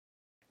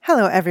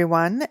Hello,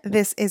 everyone.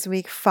 This is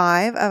week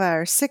 5 of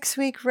our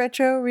 6-week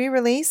retro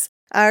re-release.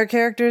 Our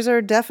characters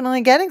are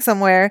definitely getting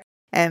somewhere,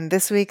 and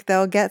this week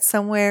they'll get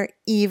somewhere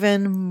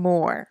even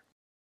more.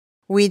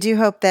 We do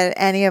hope that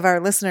any of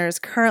our listeners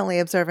currently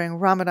observing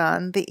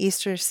Ramadan, the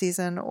Easter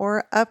season,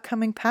 or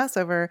upcoming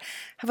Passover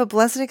have a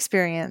blessed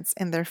experience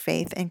in their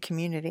faith and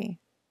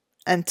community.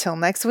 Until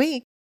next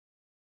week.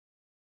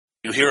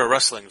 You hear a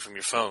rustling from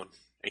your phone.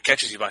 It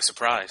catches you by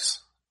surprise.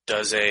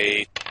 Does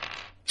a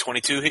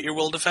 22 hit your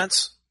will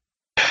defense?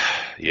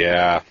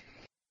 Yeah.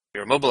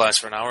 You're immobilized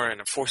for an hour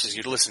and it forces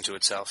you to listen to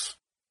itself.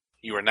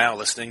 You are now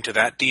listening to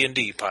That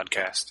D&D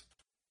Podcast.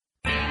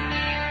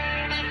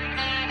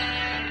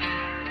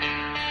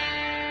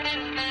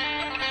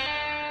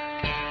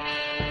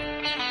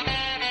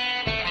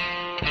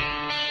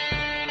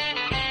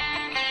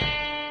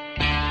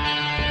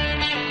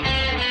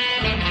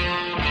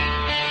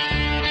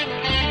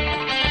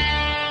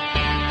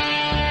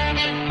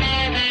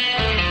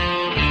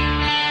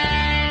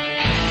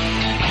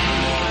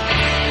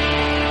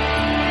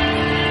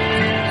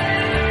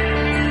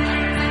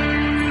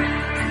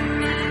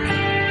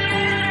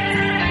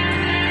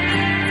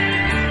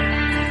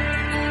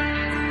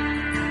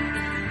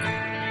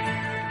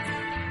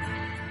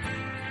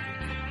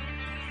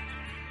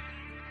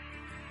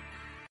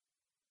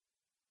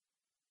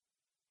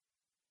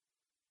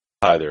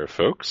 Hi there,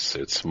 folks.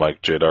 It's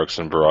Mike J.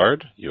 Darkson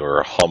Berard,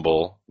 your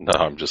humble... No,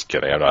 I'm just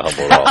kidding. I'm not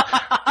humble at all.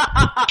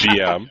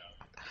 GM.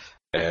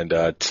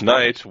 And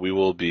tonight we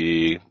will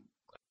be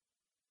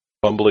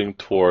stumbling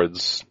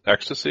towards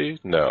Ecstasy?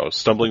 No,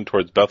 stumbling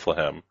towards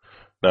Bethlehem.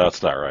 No,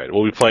 that's not right.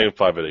 We'll be playing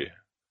 5E.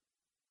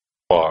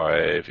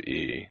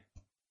 5E.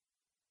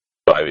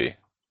 5E.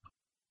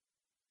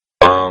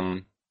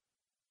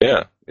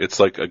 Yeah, it's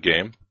like a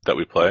game that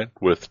we play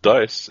with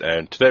dice,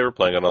 and today we're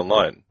playing it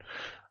online.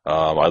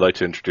 I'd like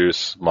to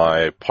introduce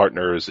my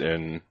partners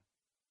in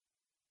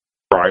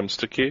Crime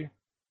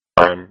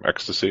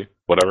Ecstasy,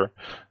 whatever.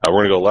 We're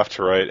going to go left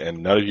to right,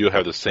 and none of you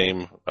have the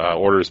same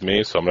order as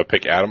me, so I'm going to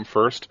pick Adam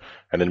first,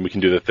 and then we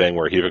can do the thing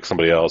where he picks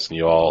somebody else, and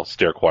you all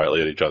stare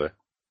quietly at each other.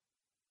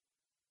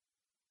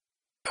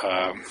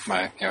 I'm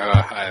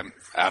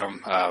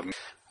Adam.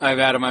 I'm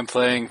Adam. I'm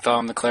playing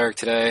Thom the Cleric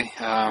today.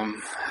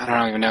 I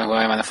don't even know who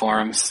I am on the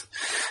forums.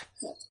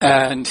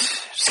 And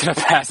just going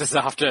to pass this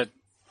off to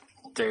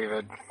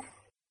David.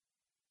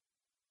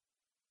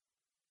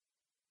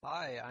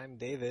 Hi, I'm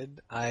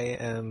David. I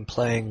am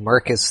playing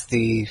Marcus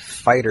the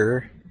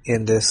Fighter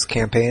in this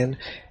campaign,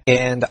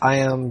 and I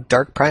am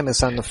Dark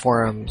Primus on the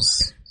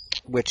forums,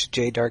 which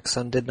J.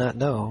 Darkson did not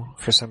know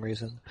for some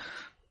reason.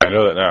 I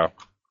know that now.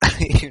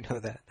 You know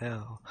that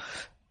now.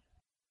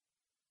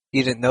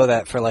 You didn't know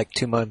that for like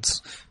 2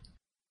 months.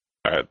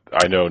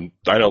 I know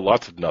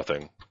lots of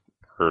nothing,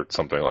 or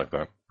something like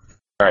that.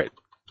 All right,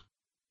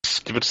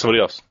 just give it to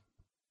somebody else.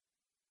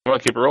 Come on,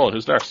 keep it rolling.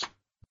 Who's next?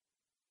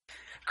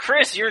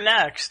 Chris, you're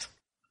next.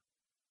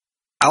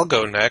 I'll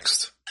go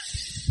next.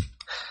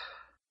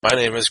 My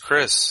name is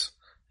Chris.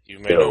 You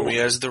may know me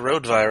as the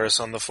Road Virus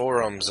on the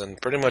forums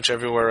and pretty much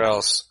everywhere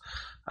else.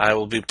 I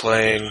will be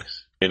playing...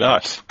 You may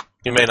not.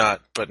 You may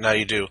not, but now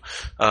you do.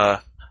 I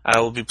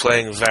will be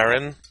playing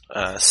Varen,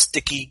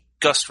 Sticky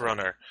Gust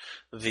Runner,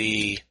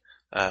 the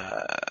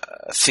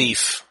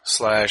thief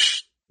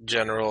 /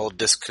 general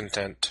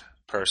discontent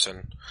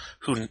person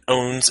who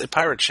owns a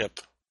pirate ship.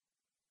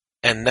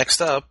 And next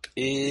up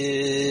is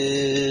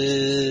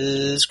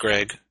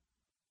Greg.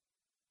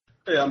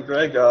 Hey, I'm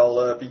Greg.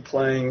 I'll be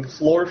playing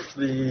Florf,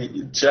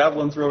 the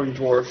javelin-throwing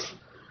dwarf.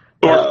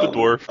 Florf the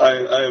dwarf.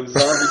 I am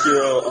Zombie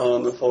Hero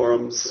on the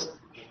forums.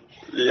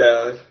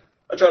 Yeah,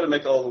 I try to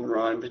make all of them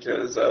rhyme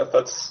because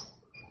that's,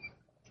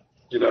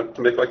 to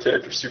make my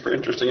character super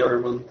interesting.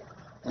 Everyone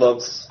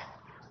loves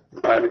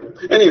rhyming.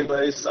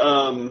 Anyways,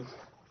 I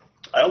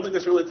don't think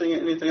there's really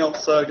anything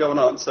else going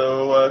on,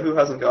 so who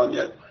hasn't gone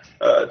yet?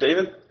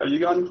 David, have you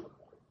gone?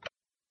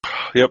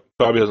 Yep,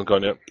 Bobby hasn't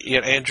gone yet. Yeah,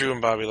 Andrew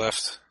and Bobby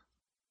left.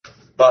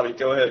 Bobby,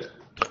 go ahead.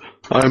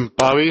 I'm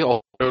Bobby,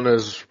 also known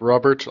as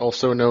Robert,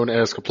 also known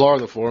as Kaplar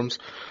on the forums.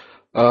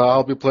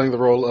 I'll be playing the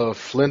role of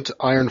Flint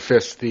Iron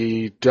Fist,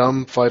 the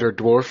dumb fighter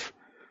dwarf.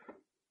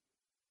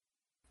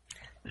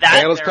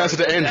 And let's pass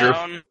it to Andrew.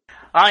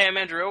 I am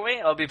Andrew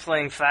Owe. I'll be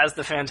playing Faz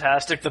the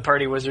Fantastic, the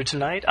party wizard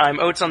tonight. I'm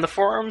Oates on the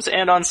forums,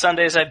 and on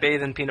Sundays I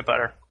bathe in peanut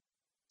butter.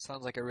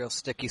 Sounds like a real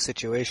sticky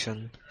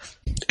situation.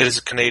 It is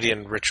a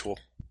Canadian ritual.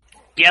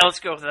 Yeah,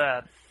 let's go with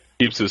that.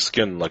 Keeps his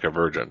skin like a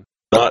virgin.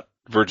 Not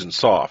virgin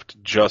soft,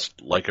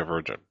 just like a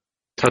virgin.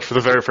 Touch for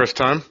the very first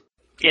time?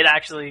 It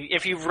actually,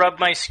 if you rub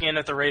my skin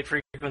at the right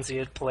frequency,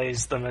 it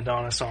plays the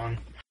Madonna song.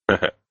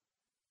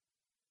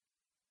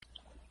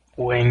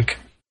 Wink.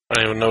 I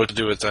don't even know what to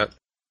do with that.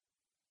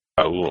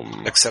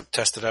 Boom. Except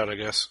test it out, I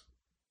guess.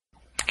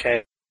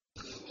 Okay.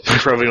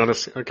 Probably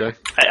honest. Okay.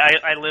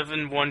 I live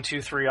in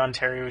 123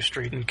 Ontario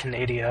Street in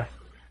Canada,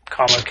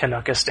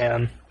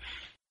 Kanukistan.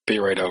 Be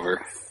right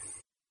over.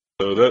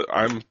 So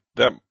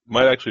that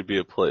might actually be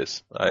a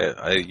place.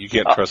 You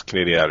can't trust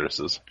Canadian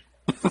addresses.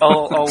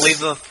 I'll leave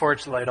the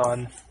porch light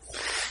on.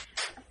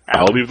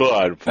 I'll leave the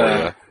light for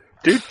you.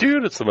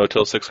 Dude, it's the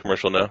Motel 6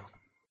 commercial now.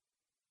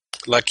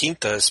 La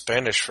Quinta is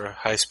Spanish for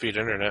high-speed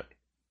internet.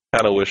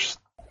 Kind of wish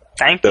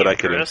Thank that you, I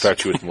could Chris.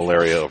 infect you with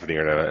malaria over the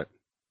internet.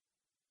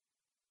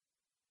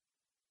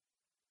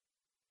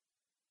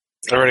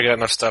 I already got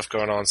enough stuff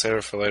going on. Save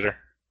it for later.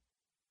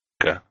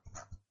 Okay.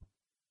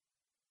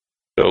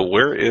 So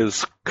where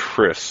is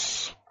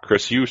Chris?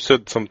 Chris, you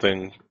said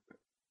something.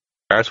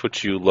 Asked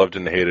what you loved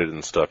and hated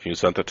and stuff. You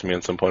sent that to me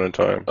at some point in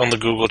time. On the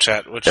Google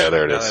chat, which, Yeah,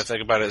 there it now is. that I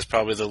think about it, is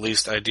probably the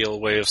least ideal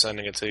way of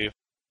sending it to you.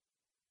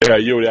 Yeah,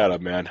 you and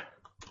Adam, man.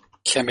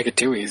 Can't make it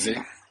too easy.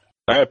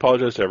 I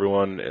apologize to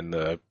everyone in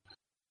the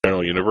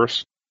general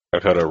universe.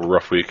 I've had a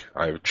rough week.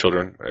 I have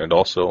children, and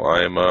also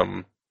I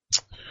am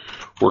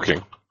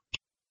working.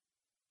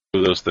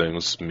 Those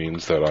things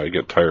means that I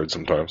get tired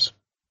sometimes.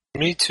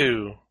 Me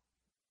too.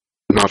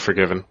 Not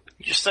forgiven.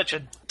 You're such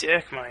a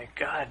dick, my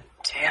god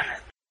damn it.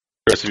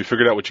 Chris, have you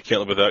figured out what you can't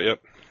live without yet?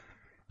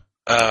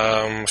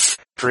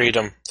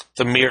 Freedom.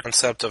 The mere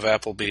concept of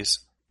Applebee's.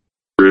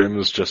 Freedom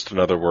is just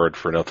another word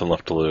for nothing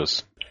left to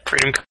lose.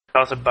 Freedom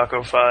costs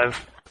 $1.05.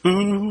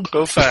 Ooh,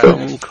 go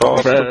Freedom fast.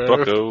 costs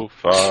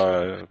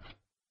 $1.05.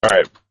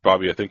 Alright,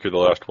 Bobby, I think you're the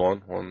last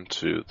one. 1,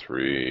 2,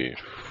 3,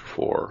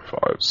 4,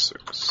 5,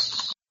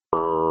 6.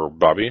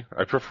 Bobby?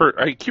 I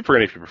keep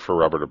forgetting if you prefer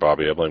Robert or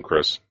Bobby. I blame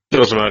Chris. It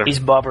doesn't matter. He's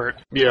Bobbert.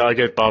 Yeah, I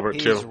get Bobbert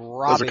He's too. As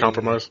Robbie. a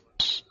compromise.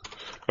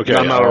 Okay, No,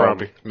 I'm not a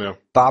Robbie. No.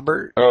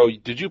 Bobbert? Oh,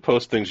 did you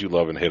post things you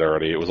love and hate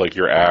already? It was like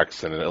your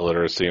axe and an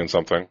illiteracy and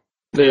something.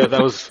 Yeah,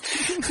 that was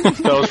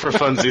for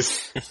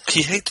funsies.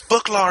 He hates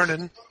book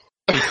learning.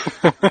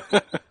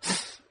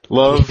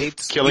 Love He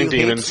hates, killing he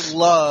demons. hates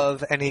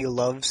love, and he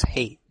loves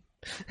hate.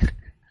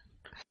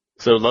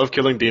 So love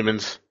killing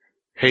demons,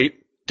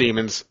 hate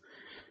demons,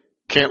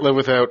 can't live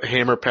without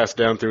hammer passed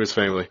down through his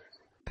family.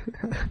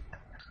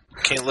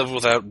 Can't live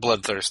without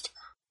bloodthirst.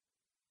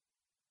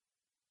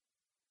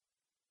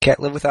 Can't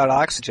live without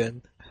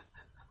oxygen.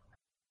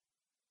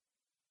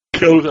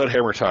 Kill without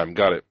hammer time.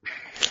 Got it.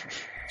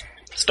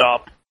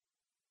 Stop.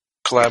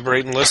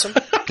 Collaborate and listen.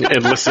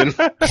 And listen.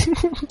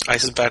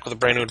 Ice is back with a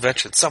brand new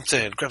invention.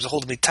 Something grabs a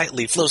hold of me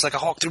tightly, flows like a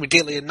hawk through me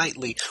daily and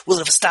nightly. Will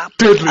it ever stop?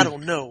 Deadly. I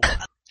don't know.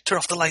 Turn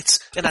off the lights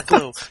and I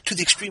glow to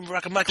the extreme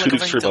rock and mic To like the a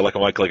extreme, I vento. like a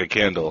mic like a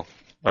candle.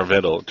 Or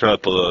vandal. Turn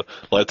out the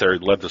light there,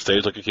 light the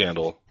stage like a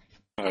candle.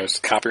 There's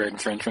copyright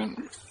infringement.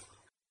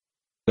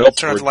 Nope.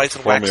 Turn out the we're lights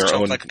and forming wax our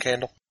choke own. like a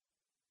candle.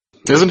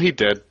 Isn't he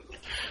dead?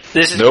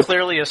 This is Nope.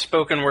 clearly a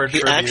spoken word He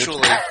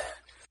tribute.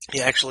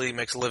 actually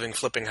makes a living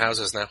flipping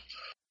houses now.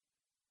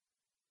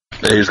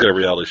 Yeah, he's got a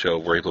reality show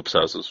where he flips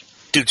houses.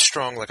 Dude's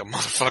strong like a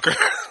motherfucker.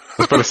 I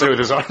was about to say with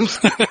his arms.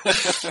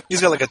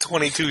 He's got like a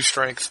 22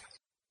 strength.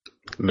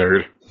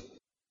 Nerd.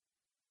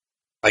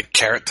 Like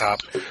Carrot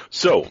Top.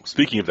 So,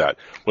 speaking of that,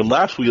 when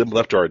last we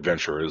left our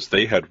adventurers,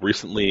 they had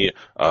recently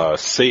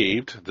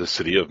saved the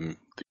city of the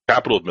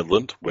capital of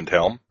Midland,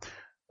 Windhelm,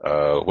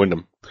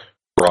 Windham,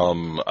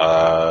 from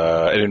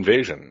an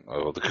invasion,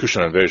 the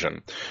Kushan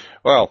invasion.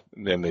 Well,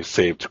 then they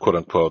saved, quote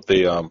unquote,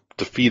 they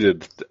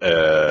defeated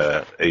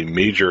a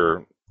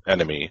major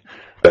enemy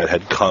that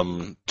had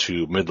come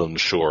to Midland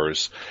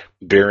shores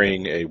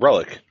bearing a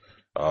relic.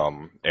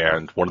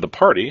 And one of the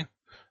party,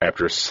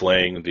 after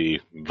slaying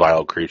the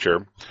vile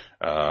creature,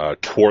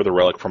 tore the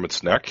relic from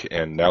its neck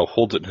and now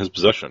holds it in his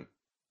possession.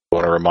 I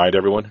want to remind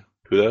everyone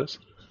who that is?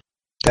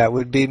 That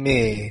would be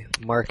me,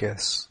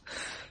 Marcus.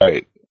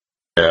 Right.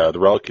 The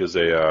relic is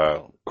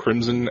a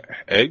crimson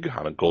egg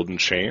on a golden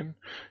chain,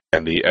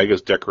 and the egg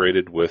is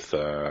decorated with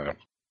a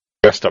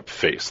messed up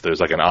face. There's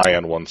like an eye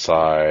on one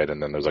side,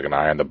 and then there's like an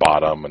eye on the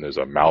bottom, and there's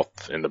a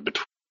mouth in the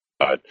between.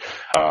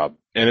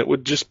 And it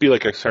would just be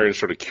like a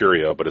sort of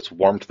curio, but it's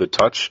warm to the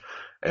touch,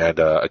 and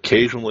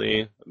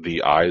occasionally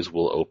the eyes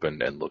will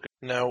open and look.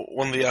 Now,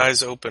 when the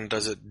eyes open,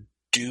 does it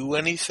do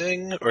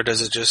anything, or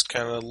does it just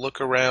kind of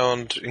look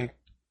around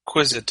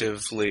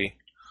inquisitively?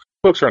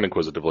 Looks around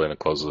inquisitively and it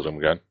closes them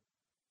again.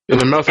 And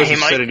the mouth hasn't Hey,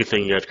 Mike. said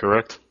anything yet,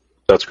 correct?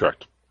 That's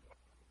correct.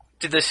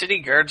 Did the city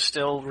guard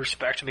still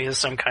respect me as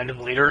some kind of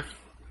leader?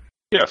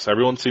 Yes,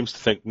 everyone seems to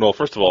think, well,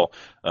 first of all,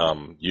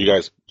 you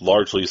guys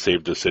largely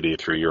saved the city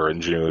through your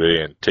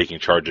ingenuity and taking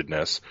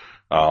chargedness.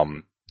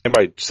 And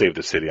by save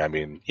the city, I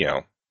mean,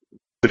 the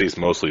city's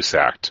mostly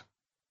sacked.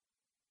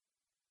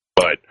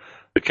 But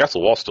the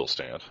castle walls still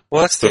stand.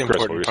 Well, that's the So, Chris,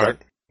 what were important you part.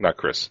 saying? Not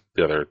Chris.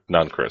 The other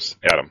non-Chris.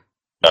 Adam.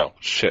 Oh,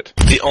 shit.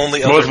 The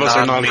only Both other of us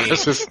are non-me.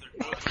 non-Chris's.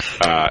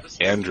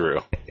 Andrew.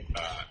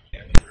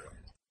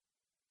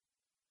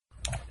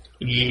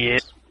 Yeah.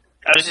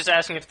 I was just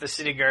asking if the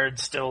city guard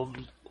still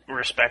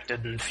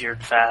respected and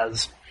feared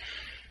Faz.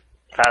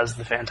 Faz the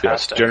Yes,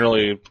 Fantastic.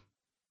 generally,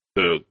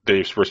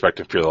 they respect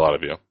and fear a lot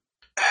of you.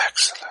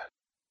 Excellent.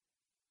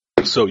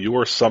 So you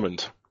are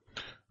summoned,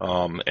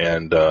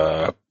 and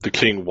the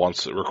king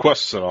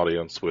requests an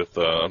audience with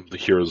the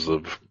heroes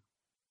of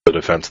the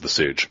defense of the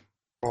siege.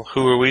 Well,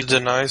 who are we to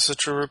deny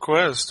such a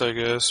request, I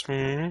guess?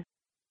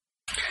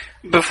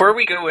 Before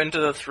we go into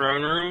the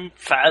throne room,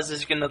 Faz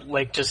is gonna,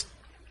 just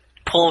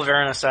pull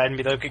Varen aside and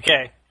be like,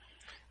 okay,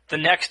 the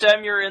next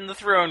time you're in the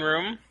throne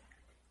room,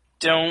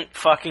 Don't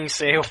fucking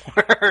say a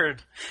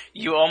word.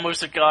 You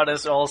almost got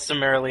us all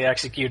summarily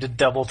executed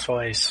double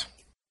twice.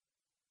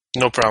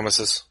 No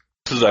promises.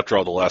 This is after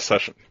all the last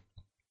session.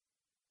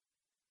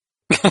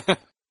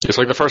 Just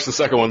like the first and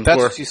second one. That's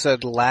were. what you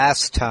said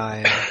last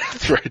time.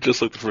 That's right,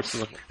 just like the first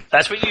one.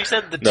 That's what you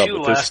said No, two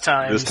but last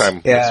times. This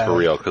time Yeah. it's for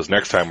real, because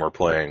next time we're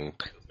playing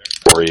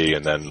Ori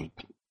and then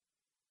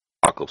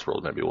Apocalypse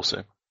World, maybe we'll see.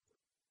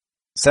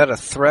 Is that a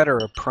threat or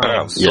a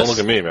promise? Don't look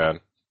at me, man.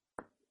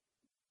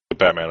 The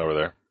Batman over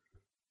there.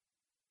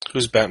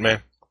 Who's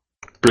Batman?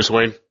 Bruce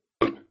Wayne.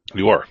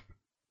 You are.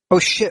 Oh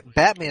shit,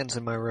 Batman's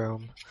in my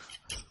room.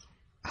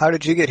 How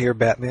did you get here,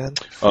 Batman?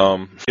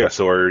 Yeah,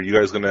 so are you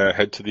guys gonna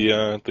head to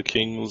the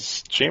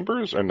King's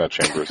chambers? Or not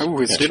chambers?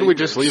 Didn't we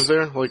just leave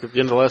there, like at the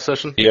end of the last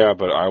session? Yeah,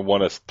 but I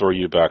want to throw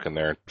you back in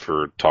there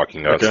for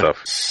talking about Okay.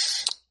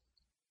 stuff.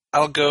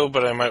 I'll go,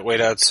 but I might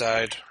wait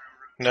outside.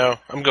 No,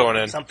 I'm going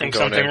in. Something, I'm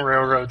going something, in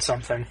railroad,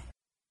 something.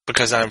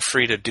 because I'm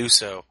free to do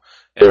so.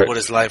 And Right. what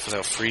is life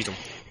without freedom?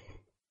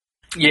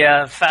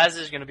 Yeah, Faz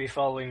is going to be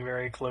following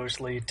very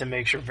closely to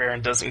make sure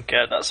Varen doesn't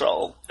get us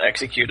all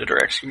executed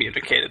or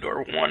excommunicated,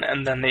 or one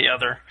and then the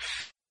other.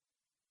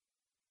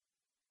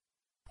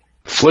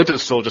 Flint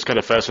is still just kind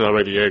of fascinated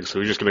by the egg, so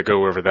he's just going to go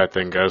wherever that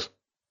thing goes.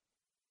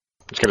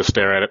 Just going to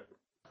stare at it.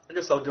 I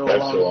guess I'll go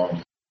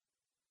along.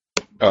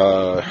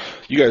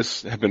 You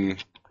guys have been.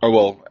 Oh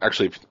well,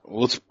 actually,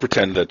 let's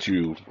pretend that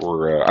you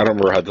were. I don't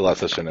remember how the last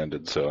session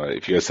ended. So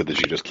if you guys said that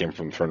you just came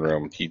from the throne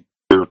room,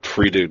 you're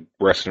free to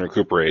rest and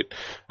recuperate,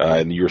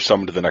 and you're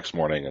summoned the next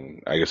morning.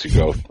 And I guess you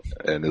go.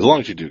 And as long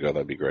as you do go,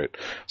 that'd be great.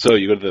 So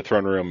you go to the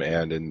throne room,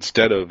 and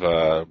instead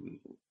of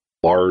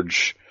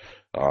large.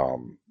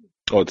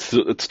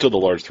 It's still the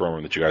large throne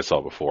room that you guys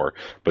saw before,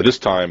 but this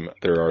time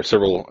there are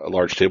several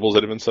large tables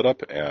that have been set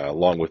up,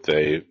 along with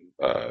a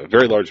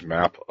very large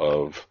map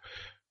of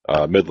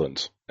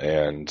Midlands.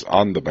 And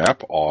on the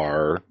map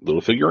are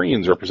little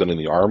figurines representing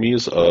the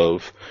armies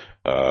of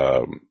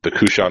the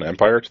Kushan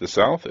Empire to the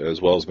south, as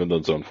well as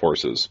Midland's own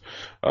forces.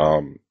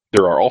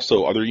 There are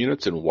also other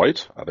units in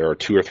white. There are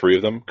 2 or 3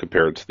 of them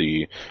compared to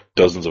the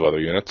dozens of other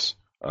units.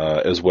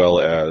 As well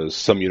as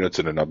some units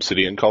in an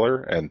obsidian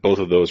color, and both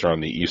of those are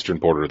on the eastern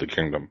border of the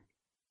kingdom.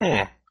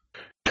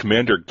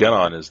 Commander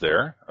Genon is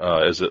there,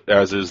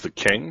 as is the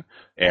king,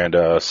 and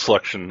a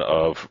selection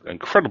of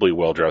incredibly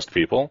well-dressed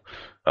people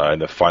in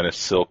the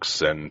finest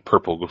silks and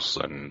purples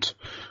and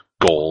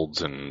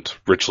golds and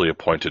richly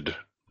appointed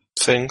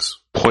Things.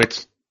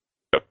 points.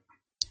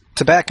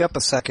 To back up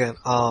a second,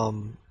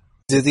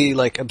 do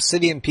the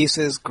obsidian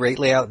pieces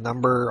greatly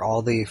outnumber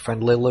all the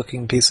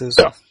friendly-looking pieces?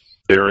 Yeah.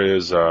 There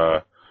is,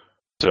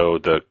 so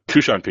the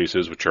Kushan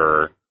pieces, which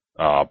are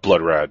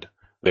blood red,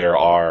 there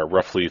are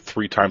roughly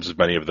 3 times as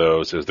many of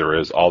those as there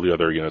is all the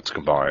other units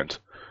combined.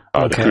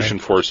 The Kushan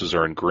forces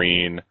are in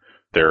green.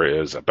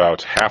 There is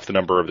about half the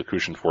number of the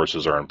Kushan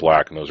forces are in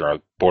black, and those are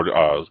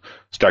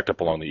stacked up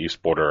along the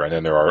east border. And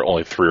then there are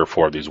only 3 or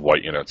 4 of these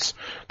white units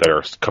that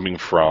are coming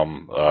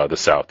from the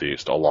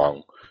southeast,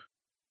 along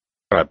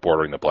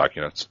bordering the black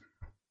units.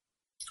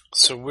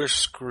 So we're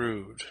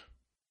screwed.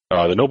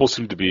 The nobles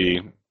seem to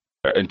be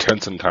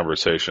intense in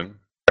conversation.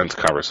 Intense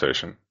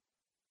conversation.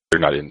 They're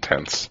not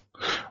intense.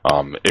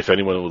 If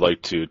anyone would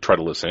like to try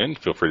to listen in,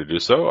 feel free to do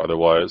so.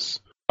 Otherwise,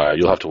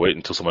 you'll have to wait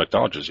until someone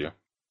acknowledges you.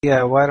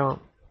 Yeah, why don't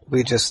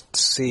we just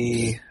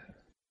see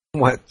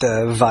what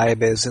the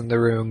vibe is in the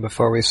room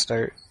before we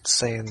start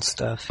saying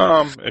stuff?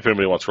 If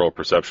anybody wants to roll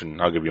perception,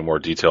 I'll give you more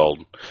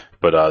detailed.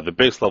 But the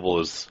base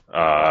level is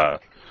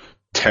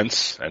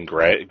tense and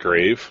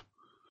grave.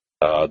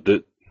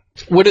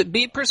 Would it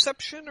be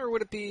perception or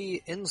would it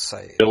be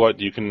insight? You know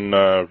what? You can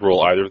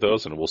roll either of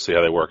those, and we'll see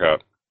how they work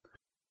out.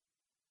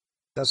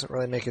 Doesn't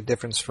really make a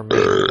difference for me.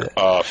 But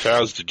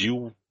Faz, did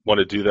you want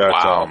to do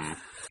that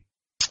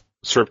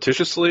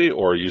surreptitiously,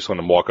 or you just want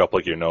to walk up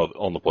like you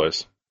own the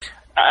place?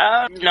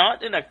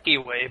 Not in a key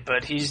way,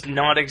 but he's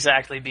not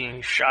exactly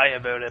being shy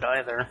about it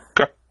either.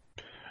 Okay.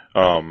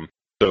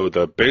 So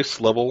the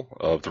base level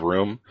of the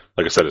room,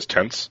 like I said, is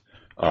tense.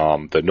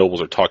 The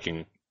nobles are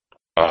talking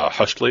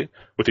hushedly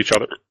with each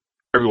other.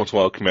 Every once in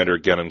a while, Commander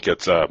Genon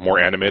gets more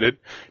animated,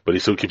 but he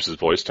still keeps his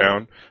voice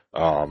down.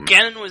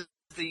 Ganon was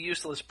the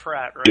useless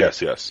prat, right?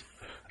 Yes.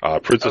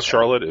 Princess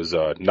Charlotte is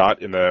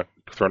not in the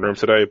throne room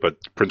today, but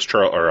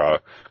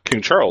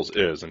King Charles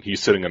is, and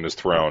he's sitting on his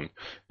throne,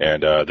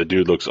 and the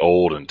dude looks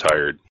old and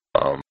tired.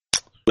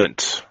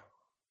 Flint,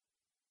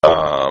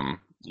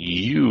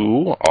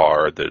 you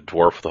are the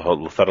dwarf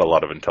with a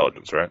lot of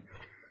intelligence, right?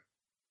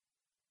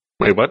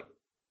 Wait, what?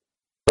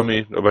 Tell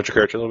me about your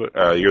character a little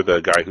bit. You're the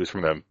guy who's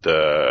from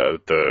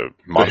the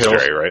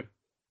monastery, right?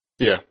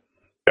 Yeah.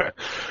 Okay.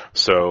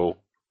 So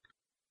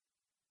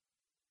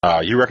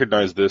you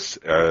recognize this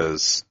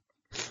as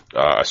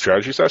a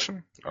strategy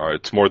session.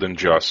 It's more than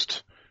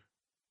just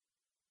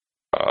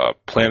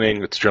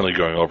planning. It's generally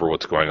going over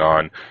what's going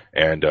on.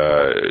 And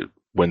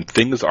when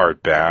things are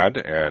bad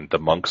and the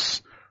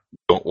monks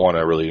don't want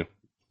to really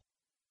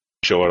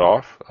show it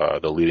off,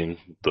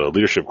 the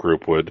leadership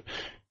group would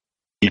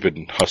keep it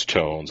in hushed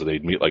tones, and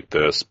they'd meet like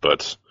this.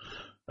 But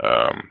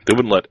They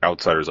wouldn't let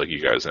outsiders like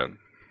you guys in.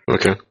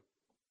 Okay.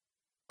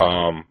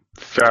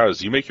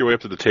 Faz, you make your way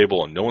up to the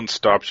table and no one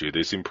stops you.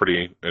 They seem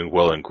pretty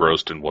well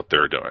engrossed in what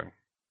they're doing.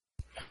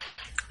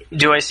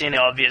 Do I see any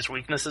obvious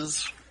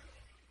weaknesses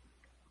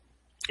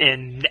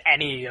in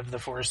any of the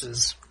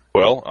forces?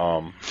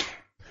 Well,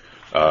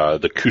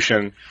 the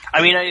Kushan...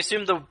 I mean, I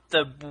assume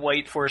the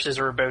white forces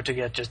are about to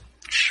get just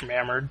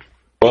schmammered.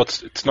 Well,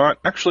 it's not...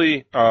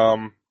 Actually,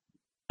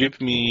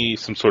 give me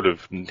some sort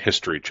of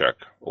history check,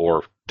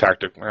 or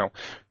tactic,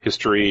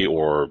 history,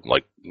 or,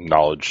 like,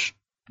 knowledge,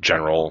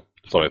 general,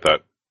 something like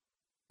that.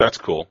 That's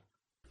cool.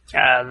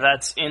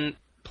 That's in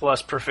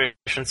plus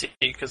proficiency,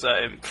 because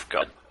I've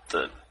got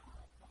the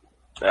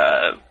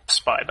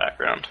spy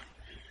background.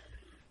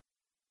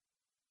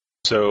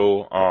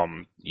 So,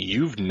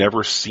 you've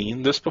never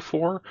seen this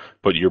before,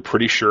 but you're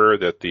pretty sure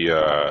that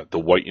the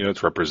white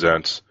units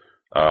represent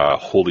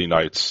holy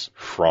knights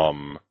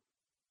from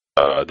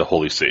the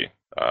Holy See.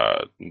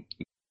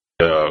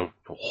 The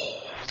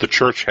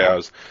church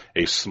has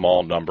a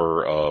small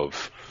number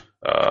of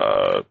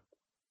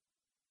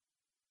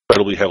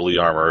incredibly heavily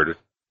armored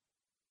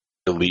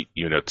elite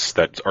units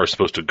that are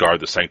supposed to guard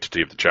the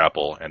sanctity of the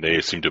chapel, and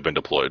they seem to have been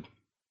deployed.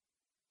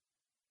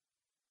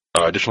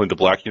 Additionally, the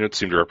black units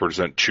seem to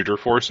represent Tudor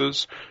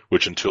forces,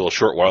 which until a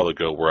short while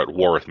ago were at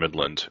war with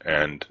Midland,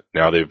 and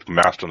now they've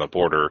massed on the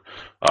border.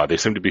 They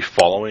seem to be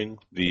following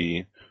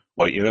the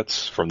white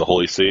units from the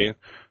Holy See.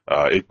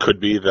 It could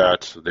be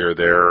that they're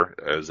there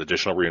as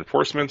additional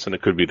reinforcements, and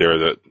it could be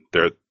that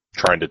they're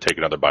trying to take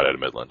another bite out of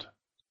Midland.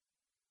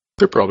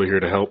 They're probably here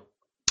to help.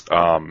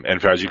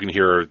 And as you can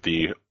hear,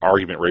 the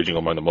argument raging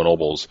among the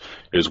nobles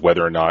is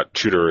whether or not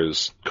Tudor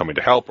is coming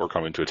to help or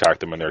coming to attack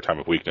them in their time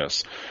of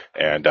weakness.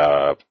 And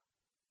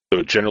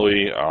so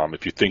generally,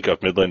 if you think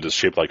of Midland as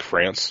shaped like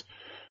France,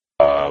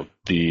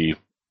 you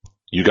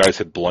guys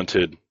had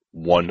blunted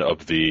one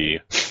of the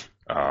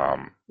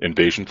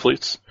invasion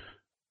fleets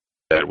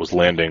that was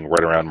landing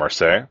right around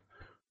Marseille,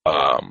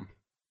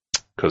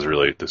 because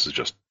really this is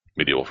just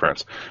medieval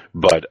France.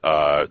 But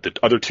the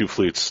other two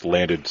fleets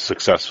landed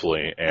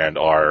successfully and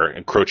are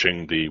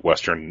encroaching the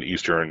western and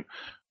eastern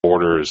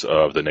borders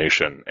of the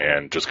nation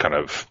and just kind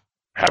of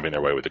having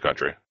their way with the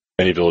country.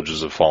 Many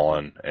villages have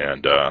fallen,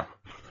 and the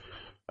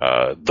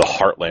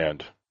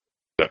heartland is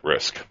at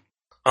risk.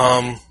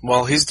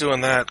 While he's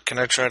doing that, can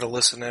I try to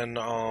listen in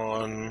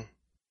on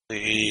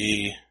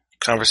the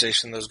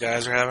conversation those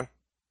guys are having?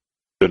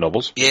 The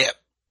nobles? Yeah.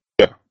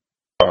 Yeah.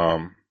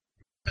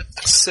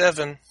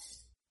 7.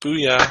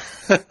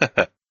 Booyah.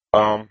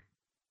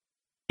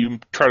 You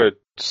try to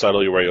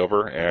settle your way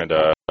over, and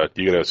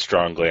you get a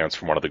strong glance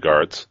from one of the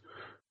guards.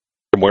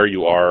 From where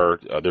you are,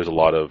 there's a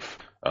lot of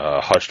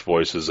hushed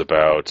voices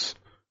about,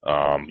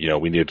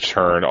 we need to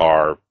turn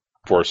our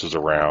forces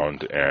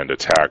around and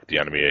attack the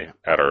enemy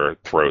at our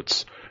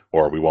throats,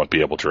 or we won't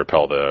be able to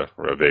repel the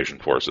evasion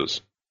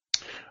forces.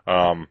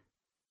 So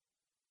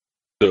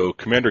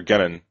Commander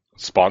Gennon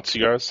spots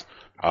you guys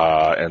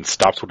and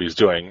stops what he's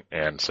doing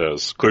and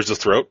says, clears his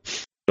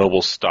throat.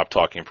 Nobles stop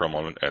talking for a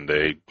moment and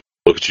they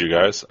look at you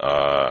guys,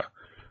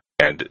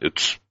 and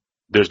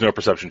there's no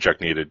perception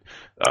check needed.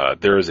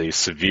 There is a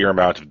severe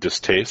amount of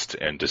distaste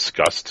and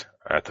disgust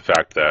at the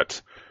fact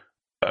that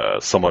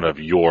someone of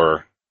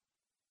your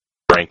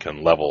rank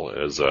and level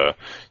is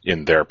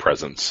in their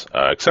presence,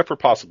 except for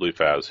possibly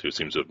Faz, who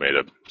seems to have made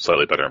a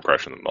slightly better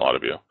impression than a lot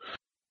of you.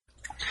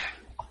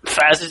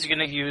 Faz is going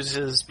to use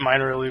his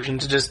minor illusion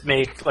to just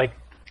make like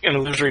an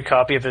illusory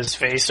copy of his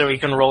face so he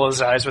can roll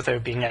his eyes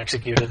without being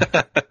executed.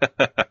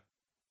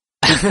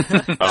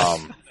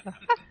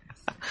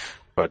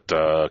 But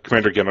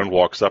Commander Gennon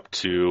walks up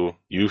to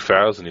you,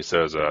 Faz, and he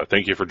says,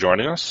 thank you for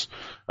joining us.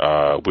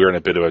 We're in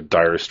a bit of a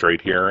dire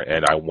strait here,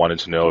 and I wanted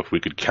to know if we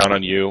could count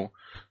on you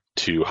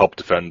to help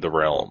defend the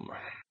realm.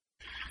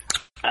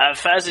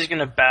 Faz is going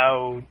to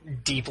bow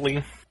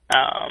deeply,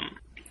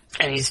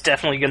 and he's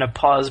definitely going to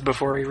pause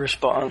before he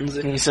responds,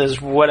 and he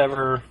says,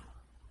 whatever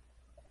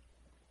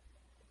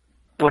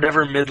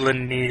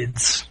Midland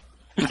needs.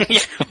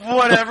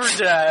 Whatever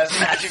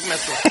magic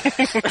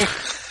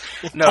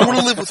missile. No, I want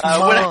to live with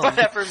Mom.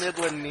 Whatever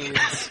Midland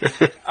needs,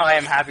 I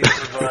am happy to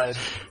provide.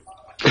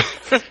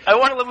 I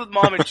want to live with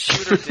Mom and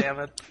shoot her, damn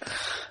it.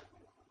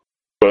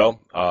 Well,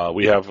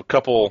 we have a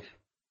couple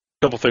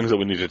things that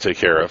we need to take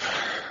care of.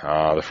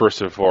 The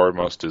first and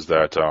foremost is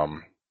that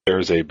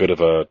there's a bit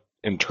of a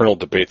internal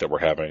debate that we're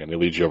having, and he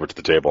leads you over to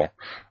the table.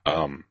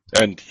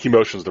 And he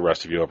motions the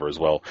rest of you over as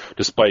well,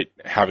 despite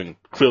having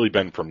clearly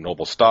been from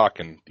noble stock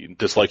and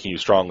disliking you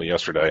strongly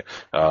yesterday.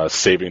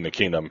 Saving the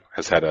kingdom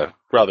has had a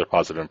rather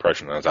positive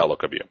impression on his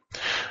outlook of you.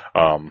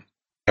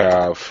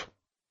 Have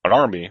an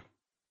army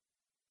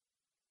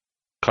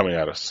coming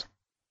at us.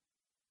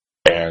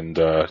 And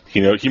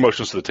he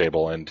motions to the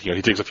table, and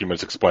he takes a few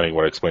minutes explaining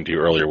what I explained to you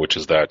earlier, which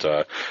is that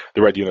the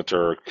red units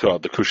are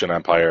the Kushan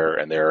Empire,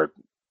 and they're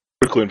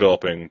quickly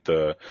enveloping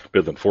the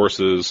Midland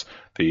forces.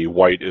 The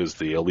white is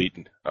the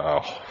elite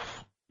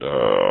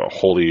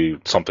Holy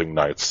something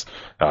Knights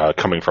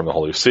coming from the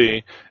Holy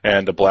See,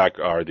 and the black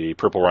are the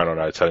Purple Rhino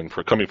Knights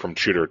coming from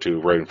Tudor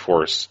to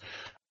reinforce,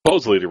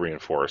 supposedly to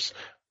reinforce.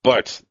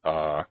 But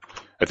at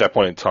that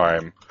point in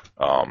time,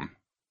 one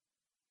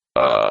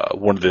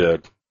of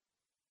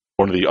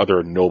the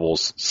other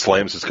nobles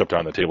slams his cup down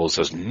on the table and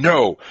says,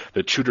 "No,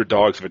 the Tudor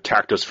dogs have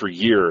attacked us for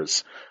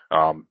years.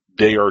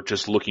 They are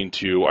just looking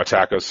to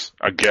attack us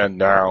again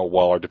now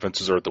while our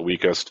defenses are at the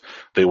weakest.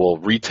 They will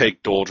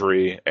retake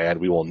Doldry, and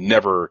we will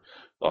never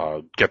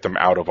get them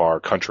out of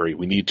our country.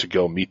 We need to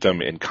go meet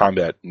them in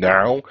combat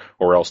now,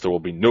 or else there will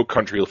be no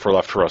country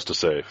left for us to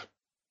save."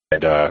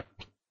 And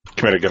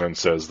Commander Gunnan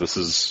says, "This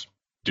is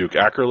Duke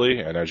Ackerley,"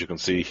 and as you can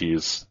see,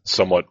 he's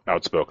somewhat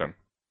outspoken.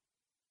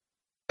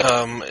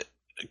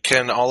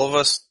 Can all of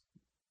us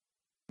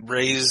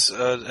raise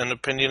an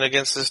opinion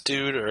against this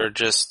dude, or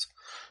just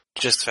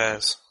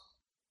Faz?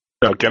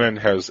 No, Gunnan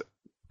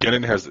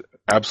has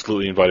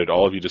absolutely invited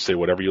all of you to say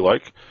whatever you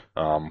like.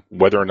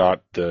 Whether or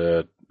not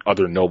the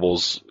other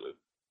nobles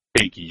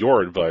take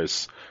your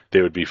advice,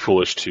 they would be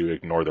foolish to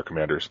ignore their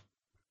commanders.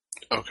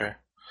 Okay.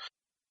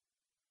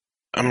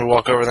 I'm going to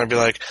walk over there and be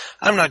like,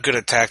 "I'm not good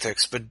at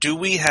tactics, but do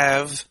we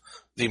have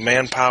the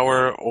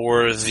manpower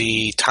or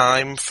the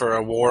time for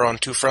a war on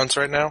two fronts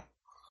right now?"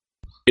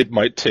 It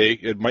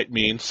might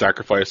mean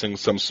sacrificing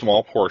some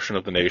small portion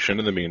of the nation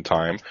in the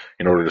meantime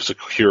in order to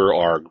secure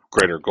our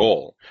greater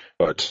goal.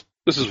 But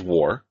this is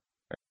war.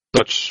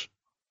 Such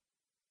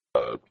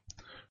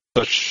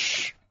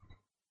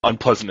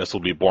unpleasantness will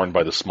be borne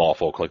by the small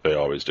folk like they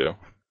always do.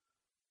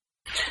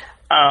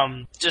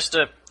 Just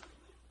a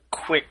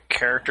quick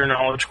character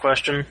knowledge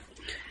question.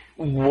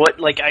 What,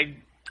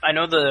 I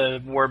know the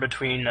war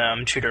between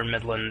Tudor and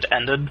Midland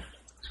ended.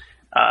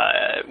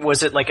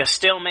 Was it like a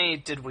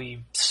stalemate? Did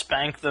we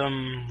spank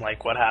them?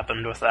 Like, what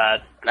happened with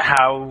that?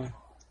 How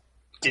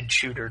did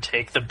Tudor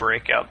take the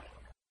breakup?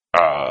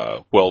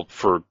 Well,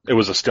 it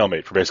was a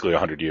stalemate for basically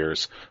 100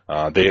 years.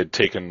 They had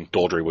taken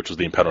Doldry, which was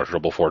the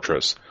impenetrable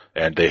fortress,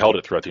 and they held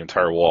it throughout the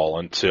entire wall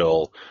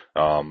until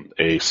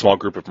a small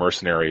group of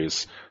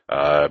mercenaries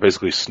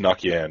basically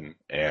snuck in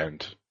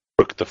and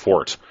took the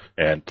fort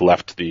and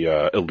left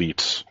the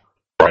elite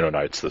Rhino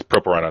Knights, the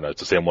Purple Rhino Knights,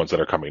 the same ones that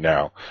are coming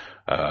now,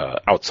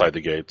 outside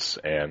the gates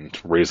and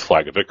raised the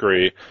flag of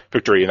victory,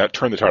 and that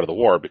turned the tide of the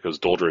war because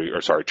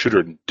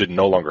Tudor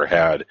no longer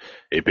had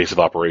a base of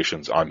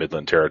operations on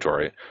Midland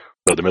territory.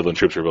 So the Midland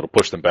troops were able to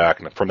push them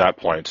back, and from that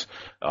point,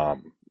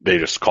 they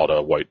just called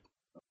a white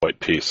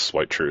peace,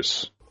 white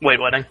truce. White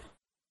wedding.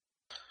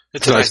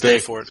 It's a nice day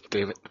for it.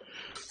 David.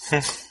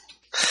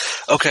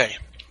 Okay.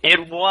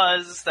 It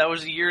was. That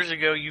was years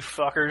ago, you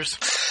fuckers.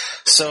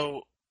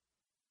 So,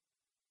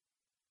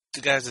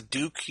 the guy's a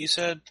Duke, you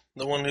said?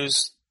 The one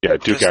who's... Yeah,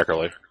 Duke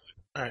Ackerley.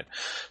 Alright.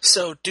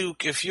 So,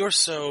 Duke, if you're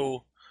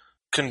so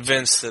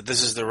convinced that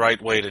this is the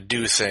right way to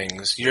do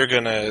things, you're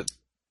gonna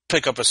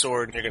pick up a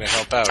sword and you're gonna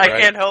help out, right? I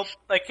can't help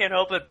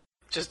it.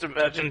 Just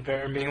imagine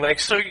Baron being like,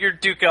 "So your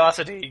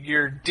dukosity,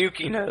 your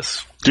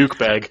dukiness, Duke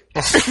bag."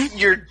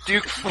 your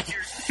duke."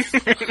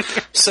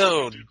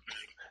 So,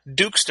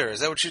 Dukester,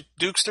 is that what you...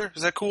 Dukester?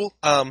 Is that cool?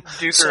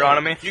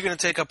 Dukeronomy. So you're going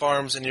to take up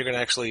arms and you're going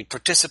to actually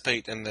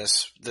participate in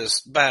this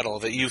battle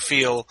that you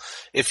feel...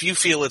 If you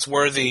feel it's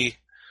worthy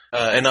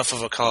enough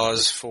of a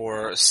cause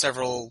for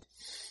several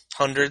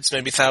hundreds,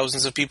 maybe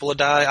thousands of people to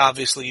die,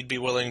 obviously you'd be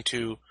willing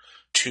to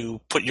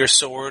put your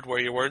sword where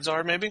your words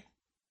are, maybe?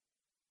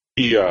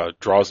 He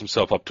draws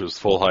himself up to his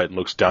full height and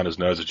looks down his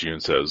nose at you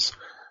and says,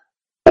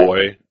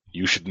 "Boy,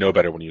 you should know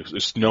better when you...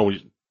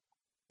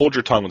 Hold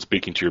your tongue when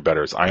speaking to your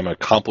betters. I am an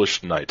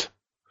accomplished knight."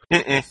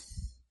 Mm-mm.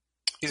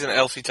 He's an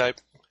elfy type,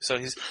 so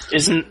he's...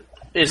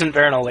 Isn't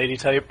Baron a lady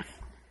type?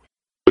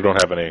 We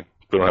don't have any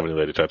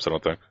lady types, I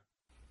don't think.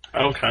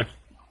 Okay.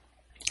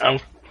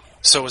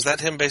 So is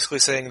that him basically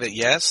saying that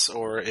yes,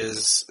 or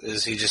is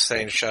he just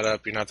saying, "Shut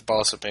up, you're not the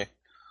boss of me"?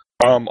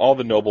 All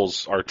the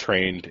nobles are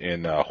trained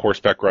in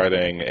horseback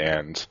riding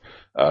and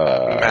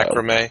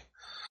macrame,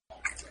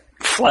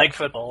 flag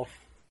football.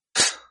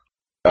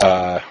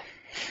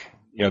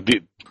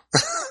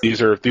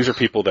 These are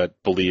people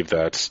that believe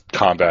that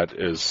combat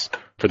is,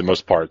 for the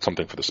most part,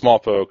 something for the small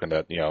folk, and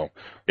that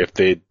if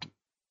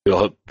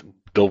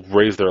they'll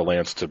raise their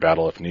lance to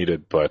battle if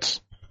needed, but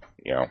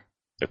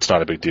it's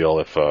not a big deal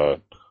if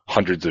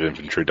hundreds of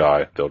infantry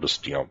die. They'll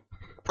just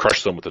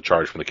crush them with a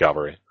charge from the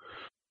cavalry.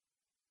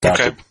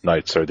 Okay.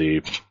 Knights are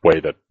the way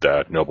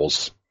that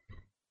nobles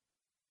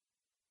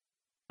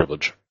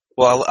privilege.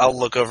 Well, I'll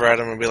look over at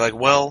him and be like,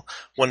 "Well,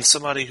 when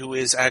somebody who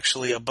is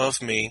actually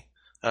above me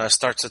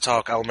starts to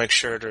talk, I'll make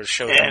sure to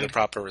show them the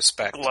proper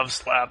respect." Glove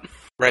slap.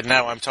 Right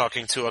now, I'm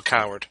talking to a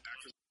coward.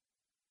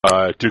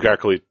 Duke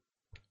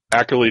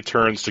Ackerley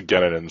turns to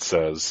Gennon and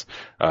says,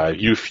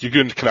 you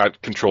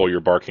cannot control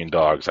your barking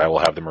dogs. I will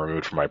have them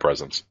removed from my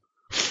presence."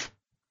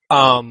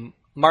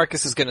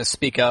 Marcus is going to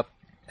speak up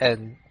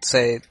and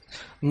say,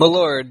 "My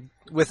lord,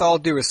 with all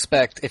due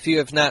respect, if you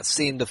have not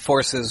seen the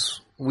forces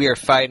we are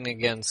fighting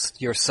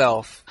against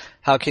yourself,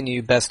 how can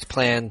you best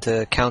plan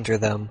to counter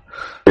them?"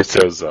 He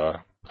says,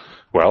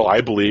 "Well,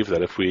 I believe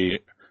that if we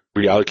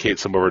reallocate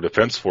some of our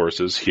defense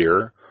forces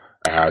here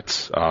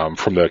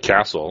from the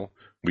castle,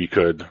 we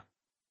could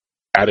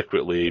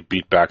adequately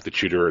beat back the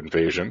Tudor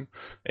invasion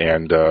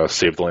and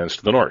save the lands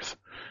to the north.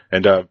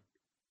 And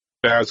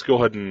Baz, go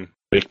ahead and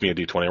make me a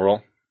D20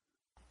 roll.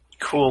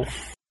 Cool.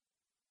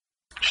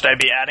 Should I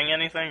be adding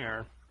anything,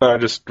 or?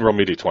 Just roll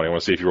me a D20. I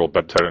want to see if you roll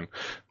better.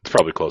 It's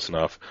probably close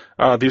enough.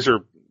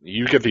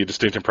 You get the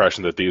distinct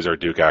impression that these are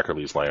Duke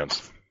Ackerley's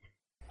lands.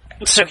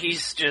 So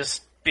he's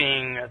just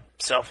being a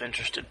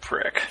self-interested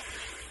prick.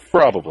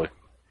 Probably.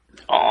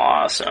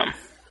 Awesome.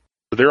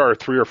 There are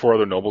 3 or 4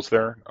 other nobles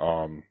there.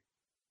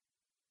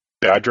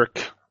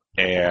 Badrick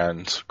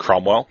and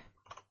Cromwell.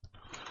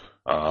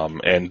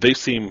 And they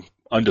seem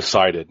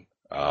undecided.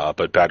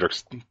 But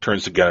Badrick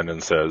turns to Gennon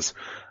and says,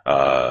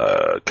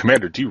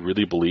 Commander, do you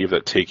really believe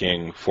that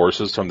taking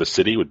forces from the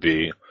city would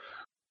be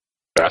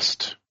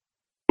best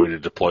way to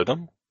deploy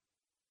them?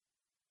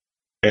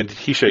 And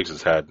he shakes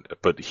his head,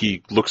 but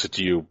he looks at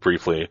you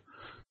briefly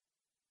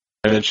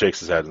and then shakes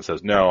his head and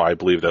says, no, I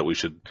believe that we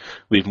should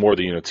leave more of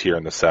the units here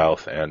in the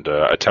south and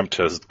attempt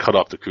to cut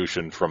off the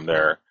Kushan from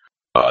their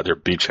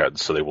beachheads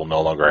so they will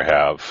no longer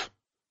have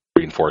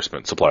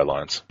reinforcement supply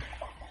lines.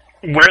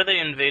 Where are they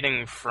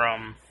invading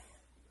from?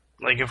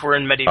 Like, if we're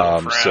in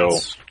medieval France... So,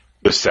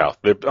 the south.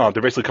 They're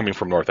basically coming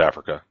from North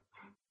Africa.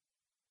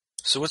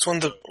 So which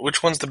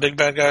one's the big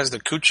bad guys?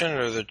 The Kushan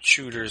or the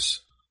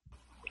Tudors?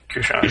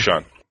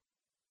 Kushan.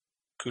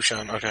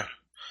 Kushan, okay.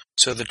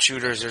 So the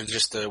Tudors are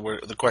just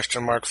the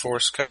question mark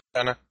force, kind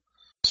of?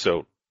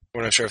 So...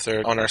 We're not sure if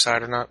they're on our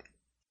side or not?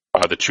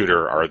 The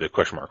Tudor are the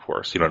question mark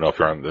force. You don't know if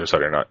you're on their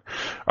side or not.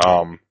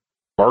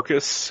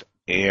 Marcus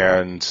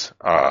and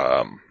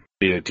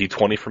need a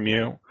D20 from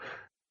you,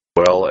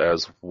 as well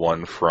as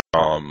one from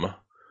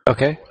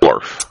Okay.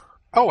 Lorf.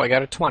 Oh, I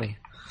got a 20.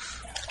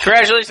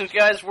 Congratulations,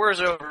 guys. War's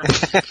over.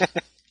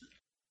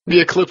 The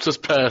eclipse has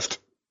passed.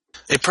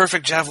 A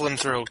perfect javelin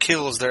throw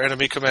kills their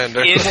enemy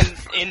commander.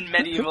 in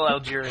medieval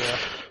Algeria.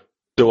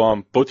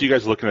 So, both of you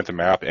guys are looking at the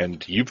map,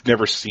 and you've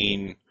never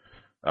seen...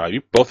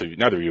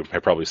 neither of you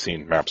have probably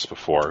seen maps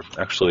before.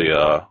 Actually,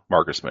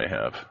 Marcus may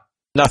have.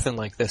 Nothing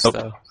like this,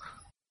 though.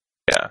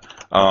 Yeah.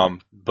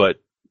 But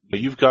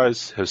you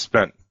guys have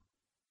spent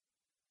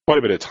quite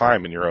a bit of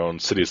time in your own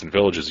cities and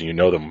villages, and you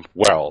know them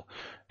well.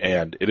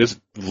 And it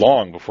isn't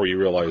long before you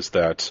realize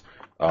that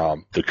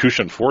the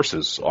Kushan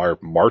forces are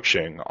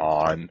marching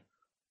on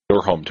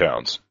your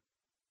hometowns.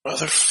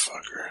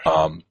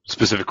 Motherfucker.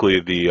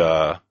 Specifically,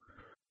 the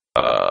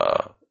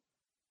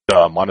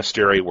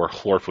monastery where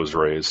Hlorf was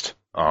raised,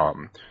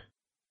 on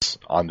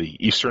the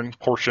eastern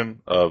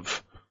portion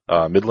of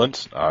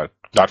Midland,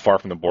 not far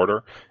from the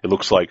border. It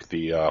looks like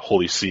the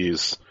Holy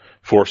See's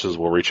forces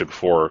will reach it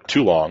before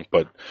too long,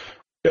 but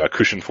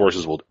Kushan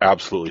forces will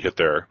absolutely hit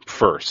there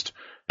first.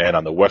 And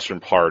on the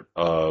western part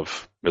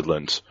of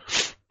Midland,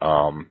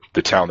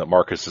 the town that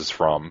Marcus is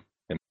from,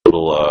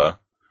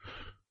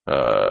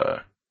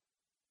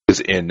 is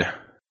in.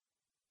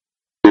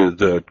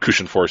 The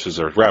Kushan forces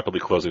are rapidly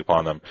closing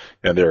upon them,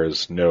 and there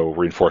is no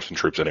reinforcement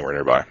troops anywhere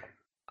nearby.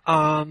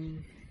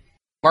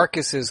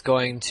 Marcus is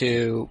going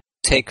to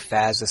take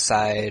Faz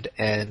aside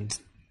and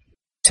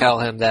tell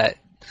him that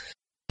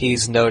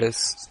he's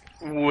noticed.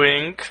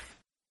 Wink.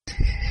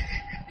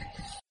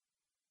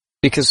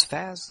 Because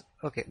Faz...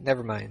 Okay,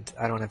 never mind.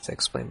 I don't have to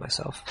explain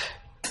myself.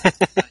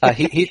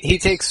 He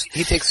takes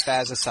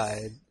Faz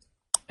aside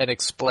and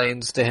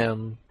explains to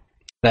him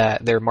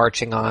that they're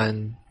marching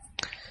on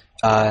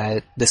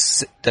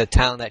the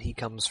town that he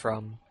comes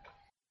from,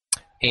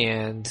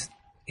 and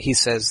he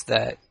says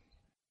that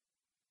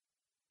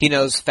he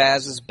knows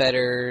Faz is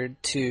better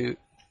to...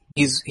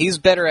 He's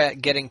better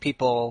at getting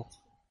people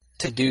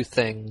to do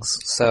things,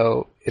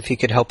 so if he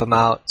could help him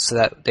out so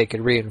that they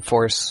could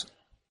reinforce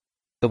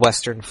the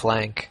western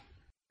flank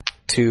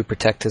to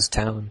protect his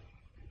town,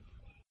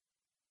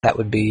 that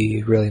would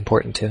be really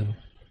important to him.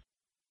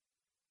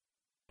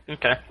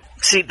 Okay.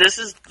 See, this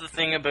is the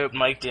thing about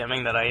Mike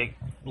DMing that I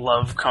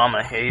love,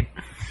 hate.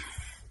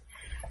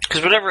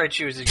 Because whatever I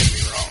choose is going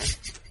to be wrong.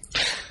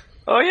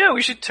 Oh yeah,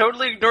 we should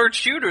totally ignore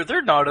Tudor.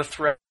 They're not a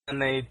threat.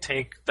 And they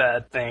take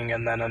that thing,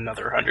 and then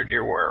another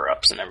 100-year war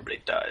erupts, and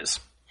everybody dies.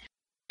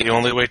 The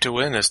only way to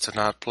win is to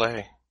not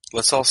play.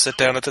 Let's all sit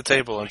down at the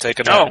table and take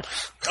a nap.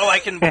 Oh, I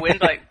can win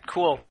by...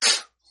 Cool.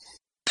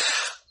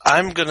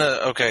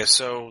 Okay,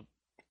 so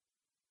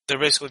they're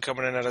basically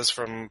coming in at us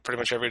from pretty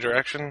much every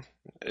direction,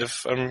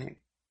 if I'm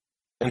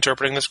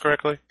interpreting this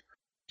correctly?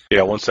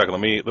 Yeah, 1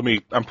 second.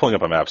 I'm pulling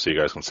up a map so you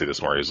guys can see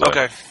this more easily.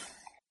 Okay.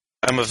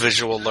 I'm a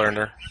visual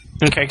learner.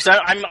 Okay, because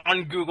I'm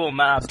on Google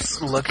Maps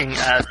looking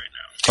at...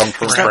 I'm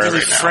from It's not really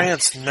right now.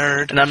 France,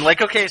 nerd. And I'm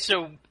like, okay,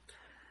 so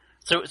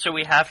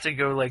we have to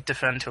go, like,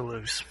 defend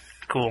Toulouse.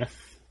 Cool.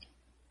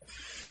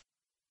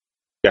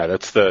 Yeah,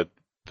 that's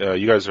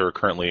you guys are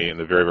currently in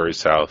the very, very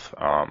south,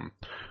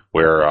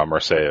 where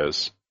Marseille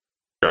is.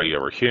 Go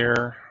over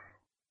here.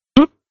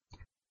 You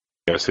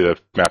guys see the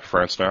map of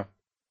France now?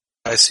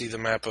 I see the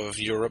map of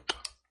Europe.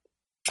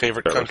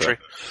 Favorite country.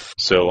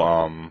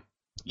 So,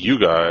 you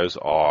guys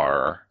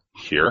are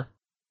here.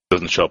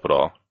 Doesn't show up at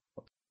all.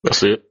 I'll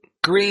see it.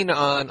 Green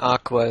on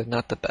Aqua,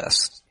 not the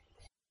best.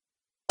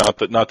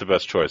 Not the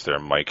best choice there,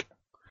 Mike.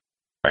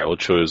 All right, we'll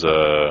choose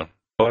a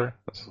color.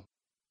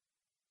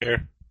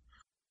 Here.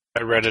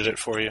 I redded it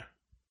for you.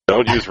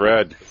 Don't use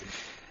red.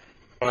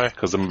 Why?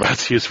 Because I'm about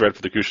to use red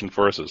for the Kushan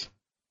forces.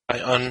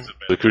 The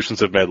The Kushans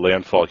have made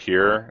landfall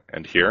here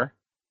and here.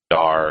 They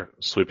are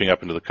sweeping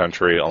up into the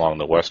country along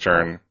the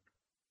western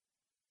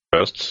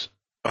coasts.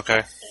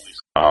 Okay.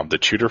 The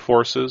Tudor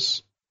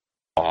forces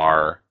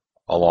are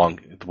along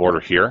the border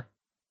here.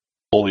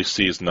 Holy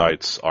Seas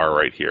Knights are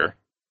right here.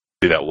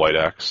 See that white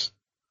X?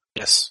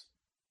 Yes.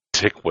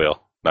 Tick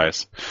whale.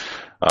 Nice.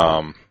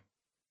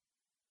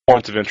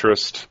 Points of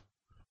interest.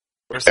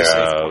 Where's the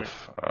save point?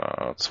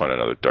 Let's find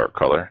another dark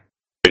color.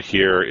 Right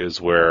here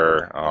is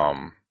where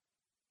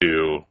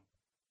two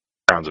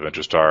crowns of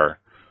interest are.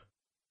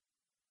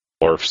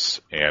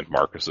 Orphs and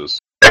Marcus's.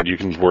 And you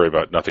can worry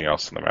about nothing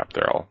else on the map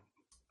there.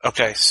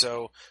 Okay,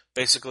 so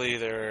basically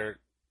they're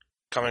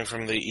coming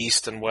from the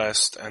east and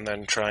west and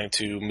then trying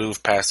to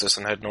move past us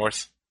and head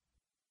north.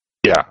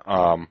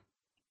 Yeah.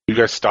 You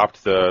guys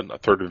stopped the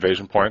third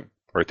invasion point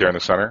right there in the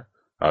center.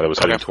 That was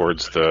heading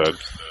towards the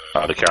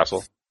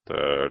castle,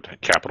 the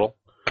capital.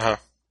 Uh-huh.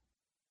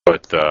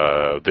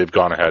 But they've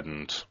gone ahead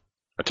and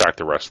attacked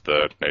the rest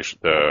of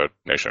the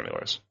nation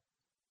anyways.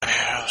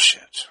 Oh,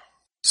 shit.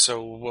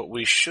 So what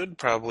we should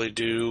probably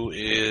do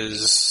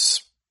is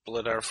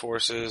split our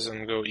forces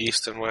and go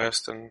east and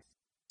west and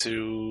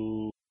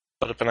to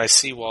put up an ice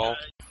seawall.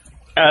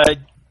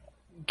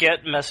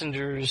 Get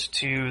messengers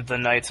to the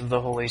Knights of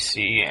the Holy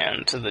See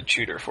and to the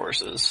Tudor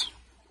forces.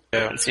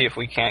 Yeah. And see if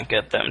we can't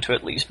get them to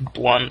at least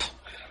blunt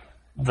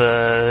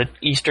the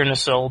eastern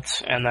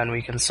assault, and then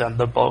we can send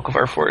the bulk of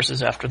our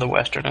forces after the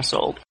western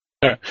assault.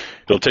 Yeah.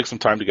 It'll take some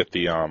time to get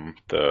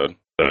the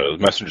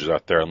messengers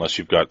out there, unless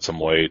you've got some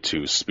way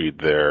to speed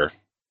their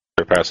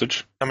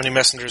passage. How many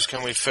messengers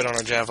can we fit on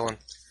a javelin?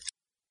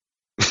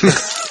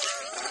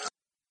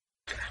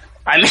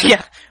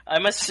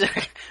 I'm a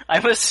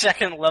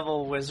second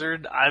level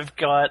wizard. I've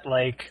got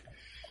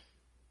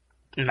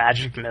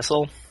magic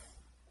missile.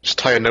 Just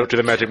tie a note to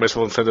the magic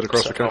missile and send it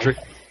across the country.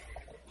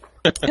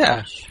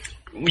 Yeah.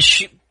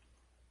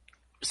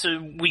 So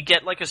we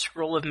get a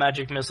scroll of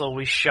magic missile,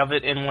 we shove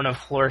it in one of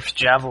Hlorf's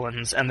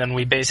javelins, and then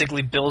we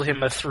basically build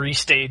him a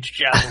 3-stage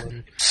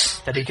javelin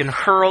that he can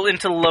hurl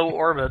into low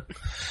orbit.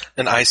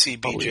 An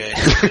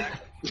ICBJ.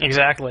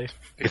 Exactly.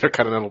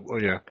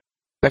 Yeah.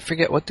 I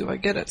forget, what do I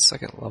get at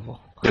second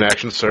level? An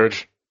action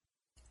surge.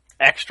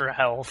 Extra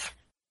health.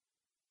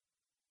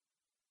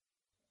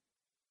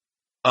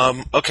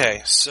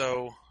 Okay,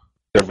 so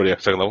Everybody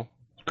at second level?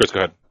 Chris, go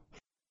ahead.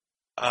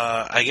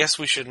 I guess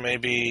we should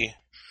maybe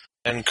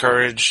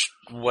encourage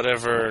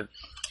whatever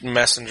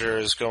messenger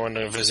is going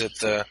to visit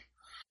the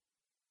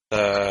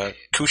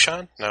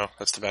Kushan? No,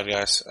 that's the bad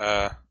guys.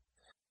 The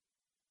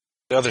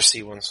other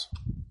sea ones.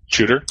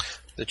 Shooter?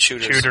 The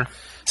Tudors.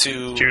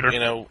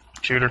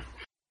 Tudor.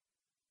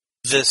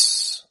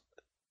 This,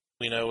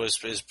 we know,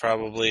 is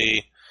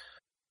probably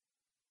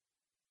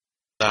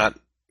not,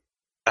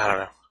 I don't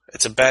know.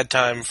 It's a bad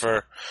time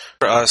for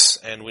us,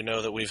 and we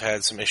know that we've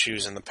had some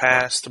issues in the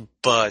past,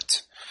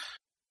 but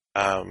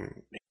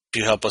if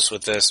you help us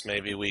with this,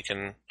 maybe we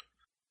can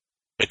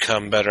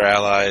become better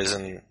allies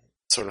and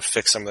sort of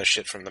fix some of the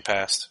shit from the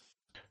past.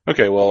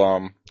 Okay,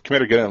 well,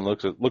 Commander Gideon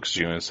looks at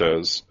you and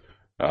says,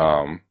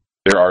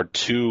 there are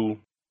two...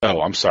 Oh,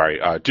 I'm sorry.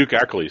 Duke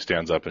Ackley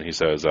stands up and he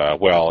says,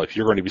 well, if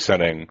you're going to be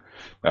sending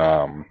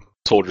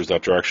soldiers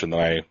that direction,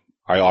 then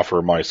I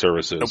offer my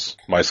services.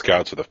 Nope. My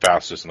scouts are the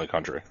fastest in the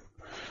country.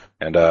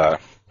 And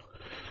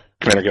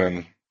Commander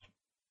Gideon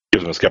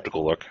gives him a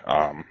skeptical look.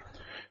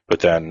 But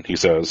then he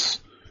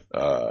says,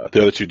 the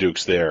other two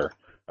dukes there,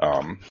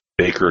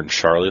 Baker and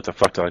Charlie, what the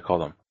fuck did I call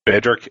them?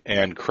 Bedrick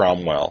and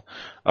Cromwell.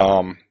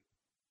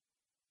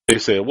 They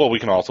say, well, we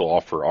can also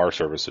offer our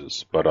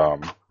services, but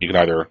you can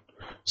either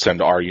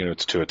send our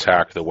units to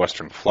attack the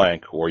western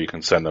flank, or you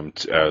can send them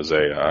as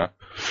a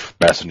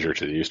messenger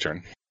to the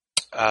eastern.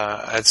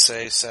 I'd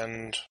say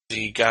send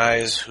the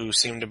guys who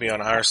seem to be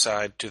on our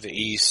side to the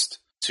east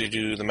to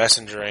do the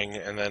messengering,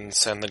 and then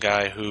send the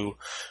guy who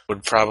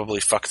would probably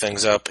fuck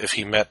things up if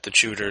he met the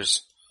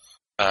Tudors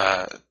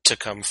to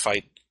come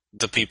fight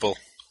the people.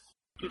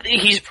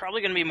 He's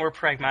probably going to be more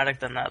pragmatic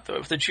than that, though.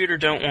 If the Tudor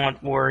don't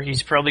want war,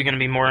 he's probably going to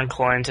be more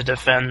inclined to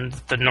defend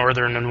the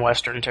northern and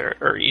western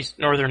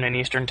northern and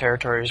eastern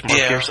territories more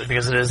fiercely,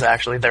 because it is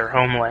actually their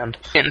homeland,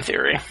 in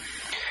theory.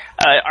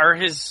 Are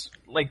his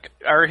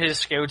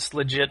scouts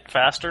legit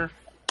faster?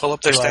 Pull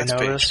up their stats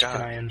page.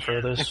 Can I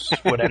infer this?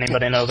 Would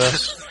anybody know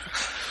this?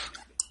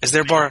 Is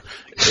their bar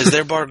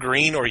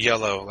green or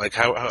yellow?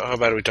 How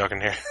about are we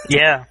talking here?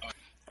 Yeah,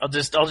 I'll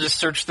just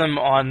search them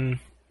on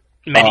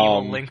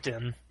medieval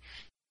LinkedIn.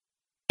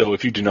 So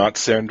if you do not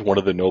send one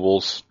of the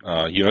nobles'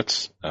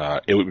 units,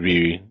 it would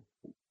be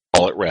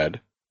all at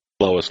red.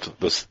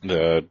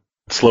 The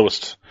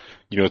slowest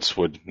units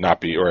would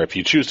not be, or if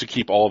you choose to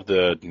keep all of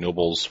the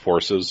nobles'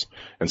 forces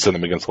and send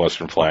them against the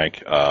western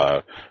flank,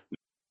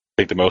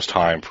 take the most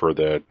time for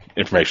the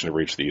information to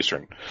reach the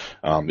Eastern.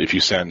 If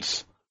you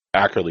sent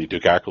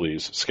Duke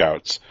Ackerley's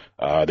scouts,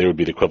 they would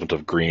be the equivalent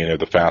of green. They're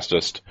the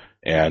fastest,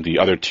 and the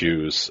other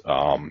two's,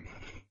 Baldric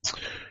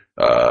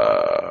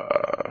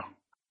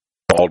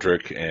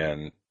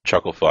and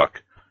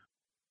Chucklefuck,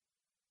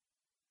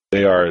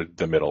 they are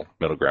the middle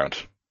ground.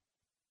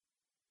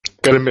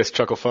 Gonna miss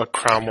Chucklefuck.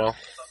 Cromwell.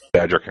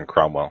 Badrick and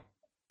Cromwell.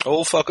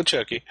 Oh, fuck a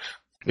Chucky.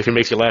 If he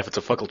makes you laugh, it's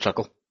a fuckle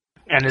chuckle.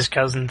 And his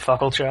cousin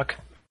Fucklechuck.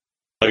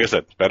 Like I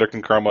said, Badrick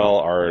and Cromwell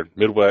are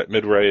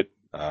mid-rate.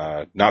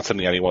 Not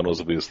sending anyone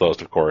will be the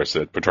slowest, of course.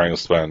 But trying to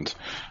spend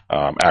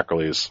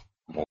Ackerley's,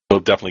 we'll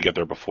definitely get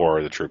there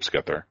before the troops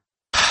get there.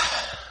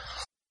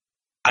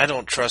 I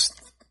don't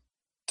trust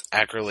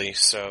Ackerley,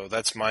 so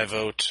that's my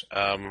vote.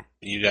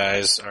 You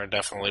guys are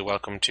definitely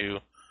welcome to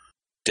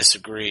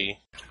disagree.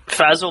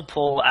 Faz will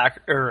pull not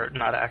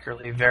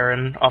Ackerley,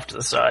 Varen off to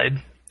the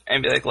side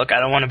and be like, "Look, I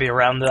don't want to be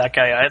around that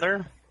guy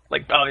either."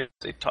 Like,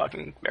 obviously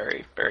talking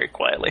very, very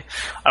quietly.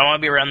 I don't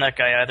want to be around that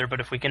guy either, but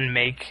if we can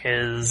make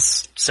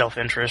his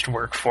self-interest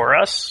work for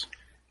us,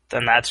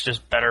 then that's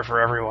just better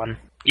for everyone.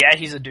 Yeah,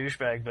 he's a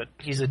douchebag, but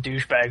he's a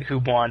douchebag who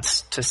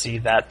wants to see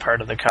that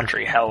part of the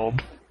country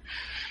held,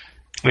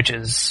 which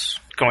is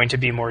going to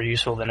be more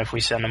useful than if we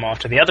send him off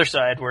to the other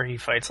side where he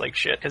fights like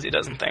shit because he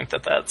doesn't think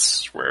that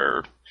that's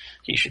where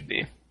he should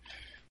be.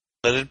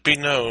 Let it be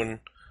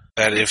known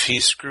that if he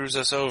screws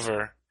us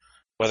over,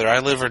 whether I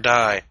live or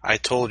die, I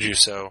told you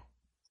so.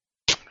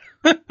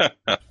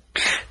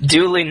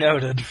 Duly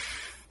noted.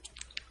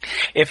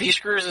 If he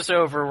screws us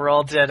over, we're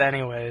all dead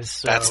anyways.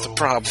 So. That's the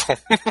problem.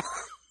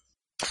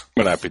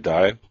 Might not be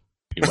die.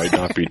 You might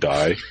not be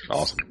die.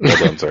 Awesome. Well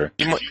done, sir.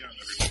 You might...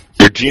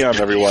 Your GM,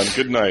 everyone.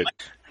 Good night.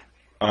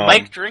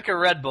 Mike, drink a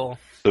Red Bull.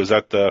 So is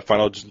that the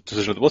final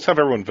decision? Let's have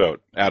everyone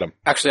vote. Adam.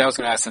 Actually, I was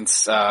going to ask,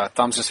 since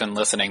Thumb's just been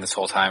listening this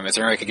whole time, is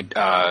there any way I could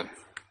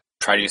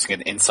try to get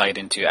an insight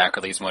into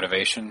Ackerley's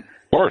motivation?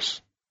 Of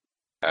course.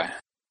 Okay.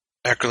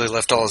 Ackerley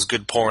left all his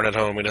good porn at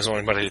home. He doesn't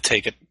want anybody to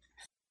take it.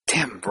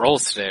 Damn,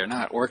 rolls today are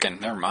not working.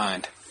 Never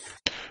mind.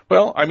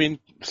 Well, I mean,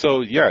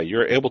 so yeah,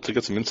 you're able to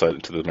get some insight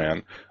into the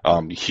man.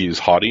 He's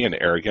haughty and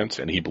arrogant,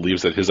 and he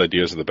believes that his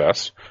ideas are the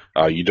best.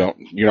 You're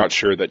not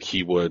sure that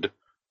he would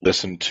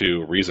listen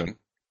to reason.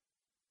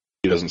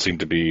 He doesn't seem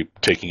to be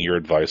taking your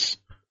advice,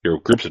 your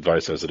group's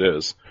advice as it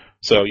is.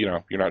 So,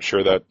 you're not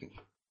sure that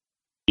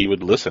he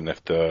would listen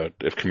if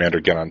Commander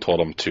Genon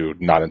told him to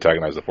not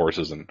antagonize the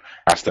forces and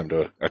ask them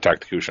to attack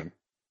the Kushan.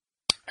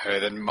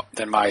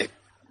 Then my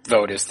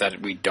vote is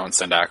that we don't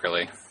send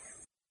Ackerley.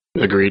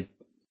 Agreed.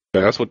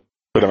 Yeah, that's what.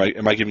 But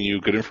am I giving you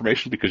good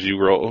information because you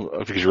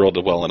rolled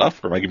it well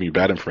enough, or am I giving you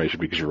bad information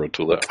because you rolled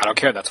too low? I don't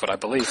care. That's what I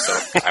believe. So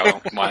I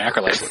don't want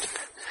Ackerley.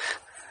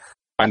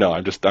 I know.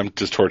 I'm just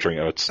torturing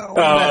you. It's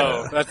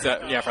that's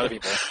yeah for other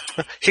people.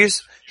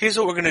 Here's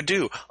what we're gonna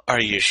do.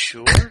 Are you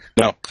sure?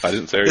 No, I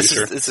didn't say. Are you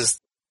sure?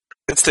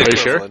 It's the Are you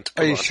sure? equivalent.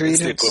 Are you sure you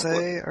It's the didn't equivalent.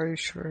 say? Are you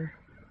sure?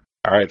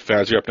 All right,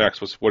 Faz, you're up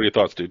next. What are your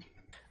thoughts, dude?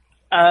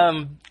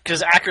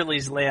 Because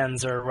Ackerley's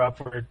lands are up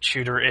where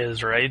Tudor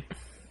is, right?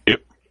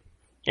 Yep.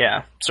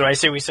 Yeah, so I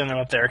say we send him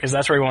up there, because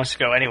that's where he wants to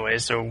go anyway,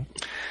 so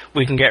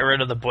we can get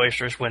rid of the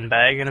boisterous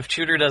windbag, and if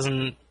Tudor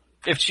doesn't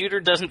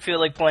feel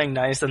like playing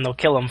nice, then they'll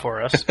kill him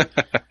for us.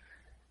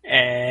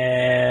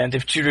 And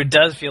if Tudor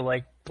does feel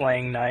like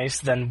playing nice,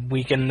 then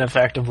we can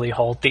effectively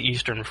halt the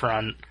Eastern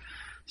Front.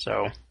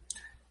 So,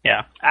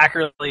 yeah,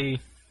 Ackerley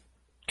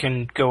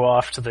can go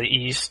off to the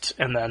east,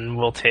 and then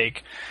we'll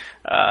take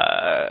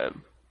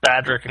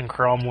Badrick and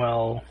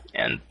Cromwell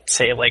and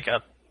say like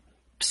a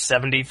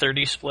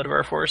 70-30 split of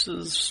our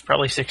forces,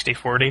 probably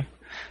 60-40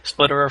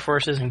 split of our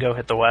forces, and go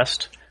hit the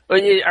west.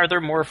 Are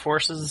there more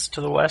forces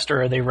to the west,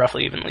 or are they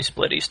roughly evenly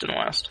split east and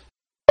west?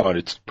 Oh,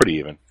 it's pretty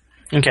even.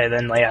 Okay,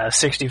 then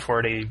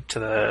 60-40 to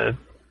the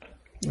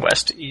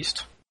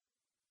west-east.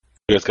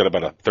 You guys got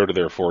about a third of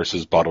their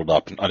forces bottled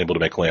up and unable to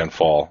make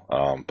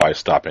landfall by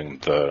stopping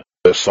the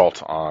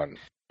assault on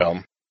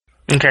Helm.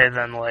 Okay,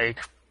 then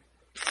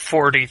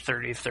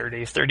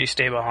 40-30-30. 30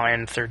 stay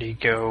behind, 30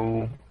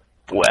 go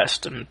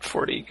west, and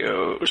 40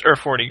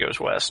 goes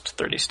west,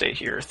 30 stay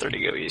here,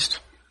 30 go east.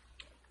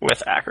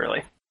 With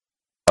Ackerley.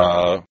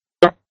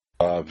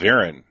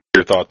 Varen,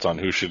 your thoughts on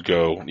who should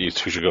go east,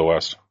 who should go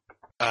west?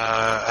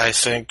 I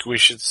think we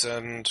should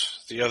send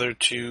the other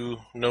two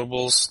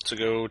nobles to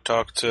go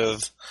talk to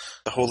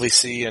the Holy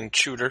See and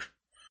Tudor,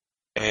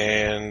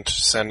 and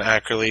send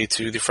Ackerley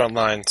to the front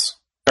lines.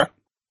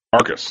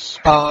 Marcus.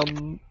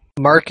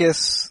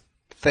 Marcus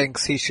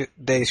thinks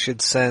they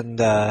should send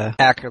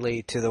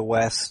Ackerley to the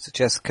west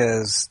just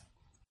because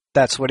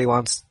that's what he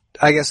wants.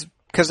 I guess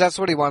because that's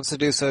what he wants to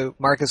do. So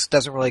Marcus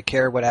doesn't really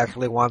care what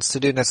Ackerley wants to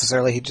do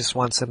necessarily. He just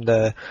wants him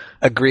to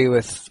agree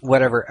with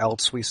whatever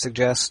else we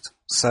suggest.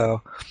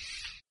 So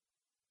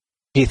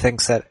he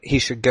thinks that he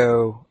should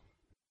go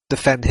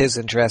defend his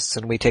interests,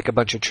 and we take a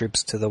bunch of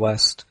troops to the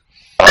west.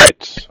 All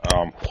right,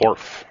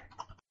 Hlorf.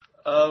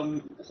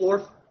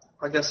 Hlorf,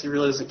 I guess he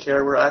really doesn't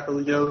care where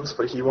Ackerley goes,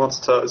 but he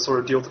wants to sort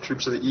of deal with the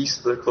troops to the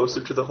east that are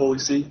closer to the Holy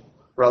See,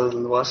 rather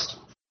than the west.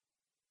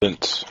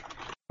 Vince.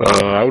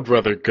 I would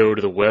rather go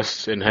to the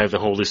west and have the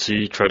Holy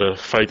See try to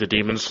fight the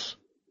demons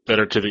that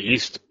are to the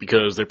east,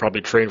 because they're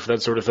probably trained for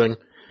that sort of thing.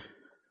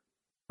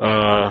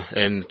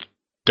 And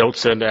don't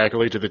send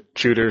Ackley to the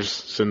Tudors,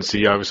 since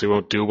he obviously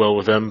won't do well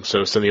with them,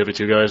 so send the other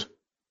two guys.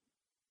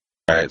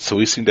 Alright, so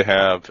we seem to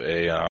have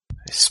a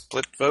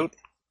split vote?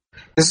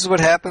 This is what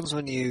happens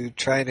when you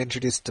try and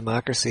introduce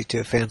democracy to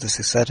a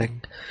fantasy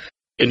setting.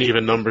 In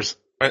even numbers.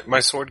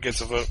 My sword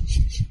gets a vote.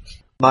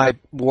 My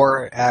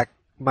war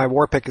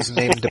pick is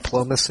named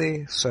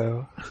Diplomacy,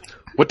 so...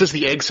 What does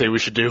the egg say we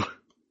should do?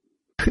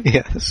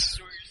 Yes.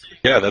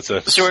 Yeah, that's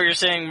a... So what you're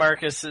saying,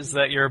 Marcus, is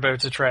that you're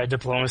about to try a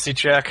diplomacy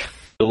check?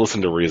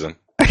 Listen to reason.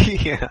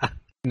 Yeah.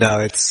 No,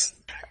 it's...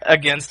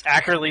 Against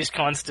Ackerley's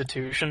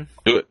constitution?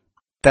 Do it.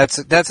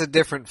 That's a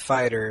different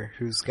fighter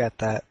who's got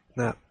that,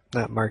 not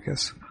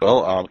Marcus.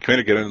 Well,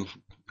 Commander Gideon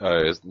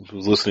was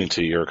listening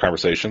to your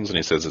conversations, and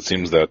he says it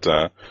seems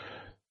that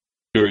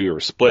you were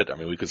split. I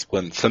mean, we could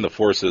split our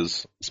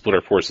forces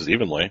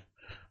evenly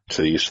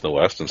to the east and the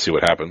west and see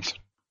what happens.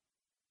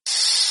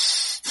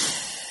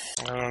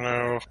 I don't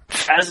know.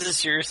 Faz is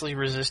seriously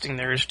resisting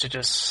the urge to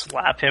just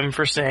slap him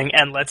for saying,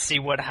 and let's see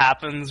what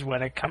happens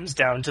when it comes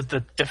down to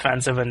the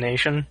defense of a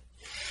nation.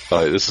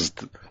 This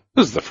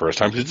is the first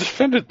time he's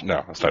defended...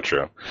 No, that's not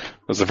true.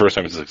 This is the first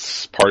time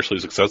he's partially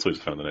successfully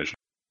defended the nation.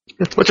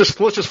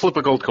 Let's just flip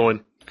a gold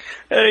coin.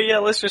 Yeah,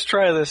 let's just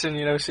try this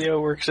and, see how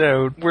it works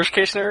out. Worst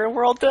case scenario,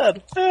 we're all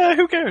dead.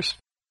 Who cares?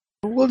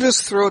 We'll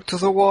just throw it to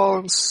the wall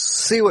and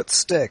see what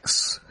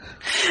sticks.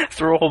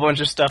 Throw a whole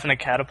bunch of stuff in a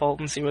catapult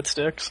and see what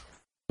sticks.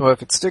 Well,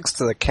 if it sticks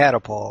to the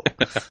catapult...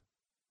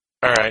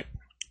 Alright.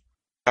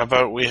 How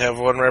about we have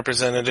one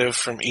representative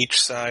from each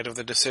side of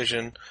the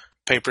decision,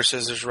 paper,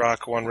 scissors,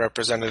 rock, one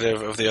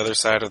representative of the other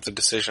side of the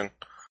decision.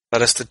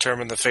 Let us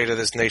determine the fate of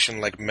this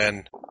nation like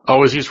men.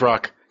 Always use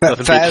rock.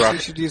 Nothing beats rock. You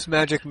should use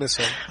magic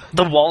missile.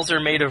 The walls are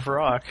made of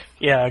rock.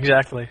 Yeah,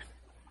 exactly.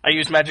 I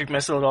use magic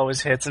missile, it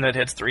always hits, and it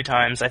hits 3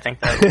 times. I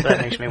think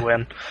that makes me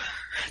win.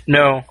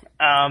 No.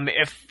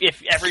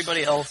 If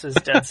everybody else is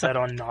dead set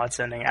on not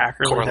sending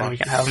Ackerley, then we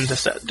can have him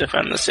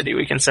defend the city.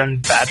 We can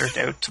send Badrick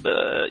out to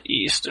the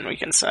east, and we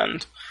can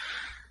send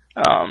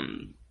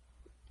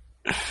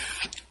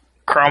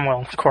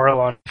Cromwell,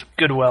 Corellon,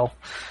 Goodwill.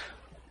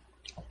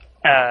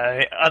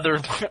 Other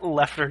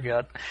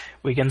Leftergut,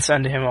 we can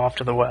send him off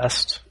to the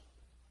west,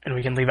 and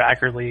we can leave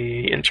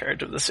Ackerley in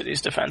charge of the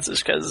city's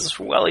defenses, because,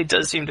 well, he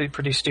does seem to be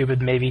pretty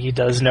stupid. Maybe he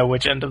does know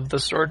which end of the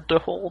sword to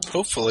hold.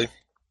 Hopefully.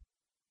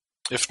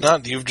 If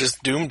not, you've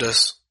just doomed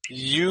us.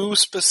 You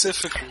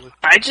specifically.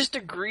 I just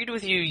agreed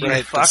with you, you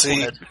right,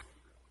 fuckwit.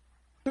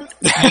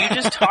 You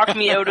just talked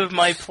me out of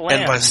my plan.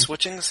 And by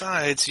switching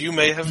sides, you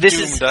may have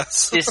doomed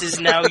us. This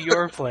is now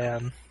your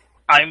plan.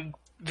 I'm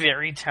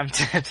very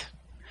tempted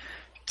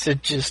to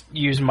just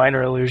use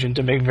minor illusion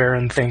to make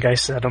Varen think I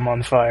set him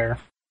on fire.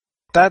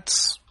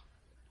 That's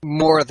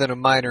more than a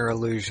minor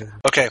illusion.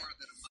 Okay,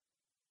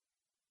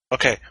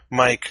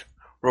 Mike,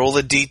 roll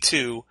a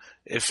D2.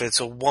 If it's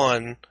a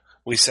 1,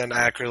 we send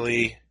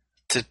Ackerley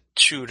to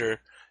Tudor.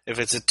 If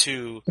it's a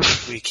 2,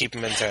 we keep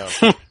him in town.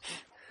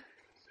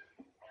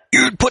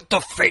 You'd put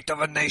the fate of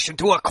a nation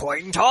to a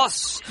coin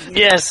toss?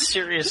 Yes,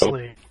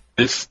 seriously.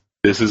 This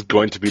is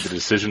going to be the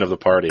decision of the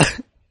party.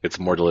 It's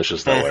more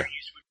delicious that way.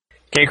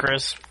 Okay,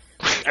 Chris.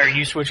 Are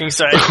you switching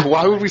sides?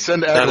 Why would we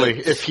send Ackley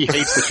if he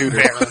hates the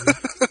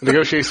Tudors?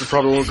 Negotiations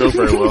probably won't go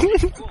very well.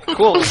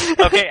 Cool.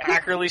 Okay,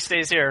 Ackerley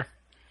stays here.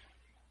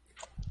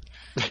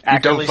 You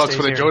don't fucks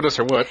with Jonas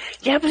or what?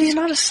 Yeah, but he's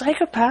not a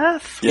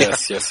psychopath.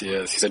 Yes, he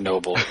is. He's a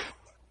noble.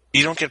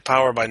 You don't get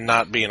power by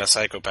not being a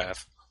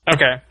psychopath.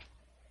 Okay.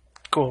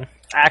 Cool.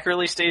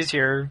 Ackerley stays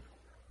here.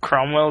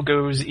 Cromwell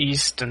goes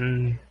east,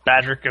 and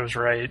Badrick goes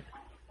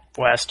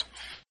west.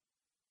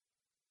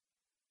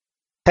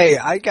 Hey,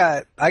 I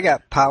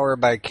got power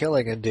by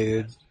killing a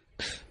dude.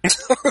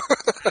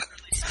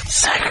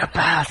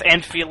 Psychopath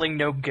and feeling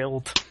no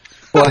guilt.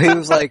 Well, he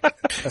was like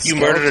you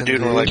murdered a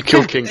dude and you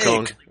killed King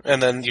Kong,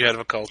 and then you had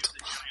a cult.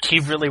 He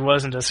really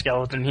wasn't a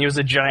skeleton. He was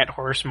a giant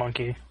horse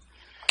monkey.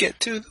 Get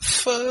to the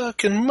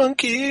fucking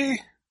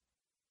monkey.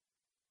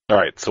 All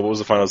right. So, what was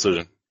the final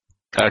decision?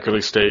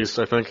 Ackerley stays,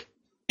 I think.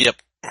 Yep.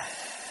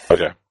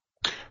 Okay.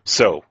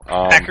 So,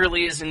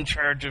 Ackerley is in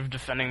charge of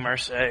defending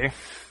Marseille.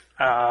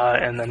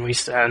 And then we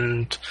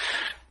send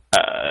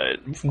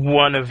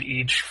one of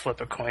each,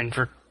 flip a coin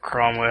for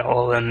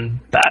Cromwell and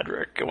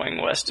Badrick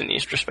going west and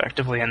east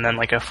respectively, and then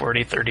like a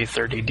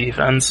 40-30-30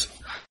 defense.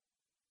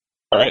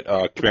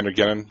 Alright, Commander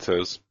Gennon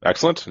says,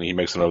 excellent, and he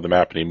makes a note of the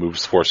map and he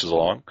moves forces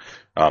along.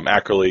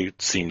 Ackerley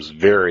seems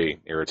very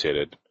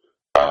irritated.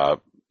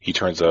 He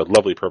turns a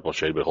lovely purple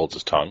shade but holds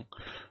his tongue.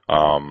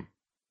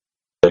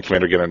 Then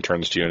Commander Gennon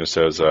turns to you and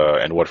says,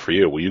 and what for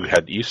you? Will you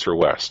head east or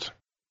west?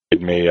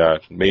 It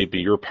may be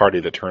your party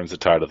that turns the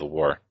tide of the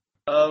war.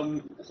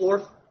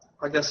 Hlorf,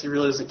 I guess he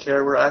really doesn't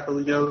care where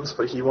Ackerley goes,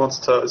 but he wants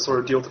to sort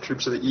of deal with the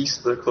troops to the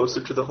east, that are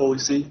closer to the Holy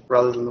See,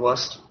 rather than the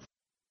west.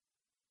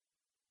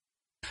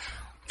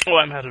 Well,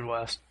 I'm headed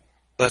west.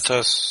 Let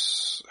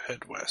us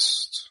head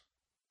west.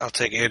 I'll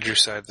take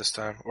Andrew's side this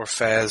time, or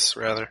Faz,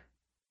 rather.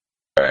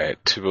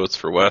 Alright, 2 votes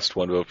for west,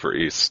 1 vote for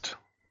east.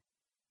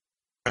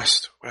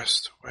 West,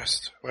 west,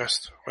 west,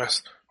 west,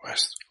 west,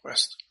 west,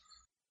 west.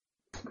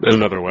 There's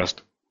another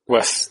west.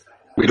 West.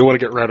 We don't want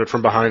to get routed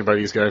from behind by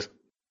these guys.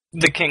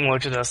 The king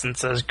looks at us and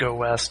says, "Go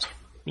west,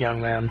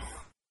 young man."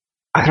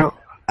 I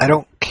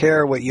don't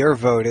care what your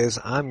vote is.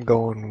 I'm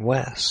going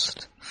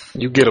west.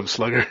 You get him,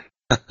 Slugger.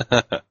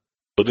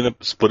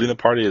 Splitting the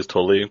party is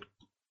totally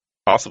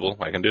possible.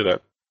 I can do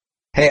that.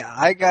 Hey,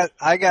 I got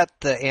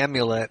the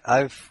amulet.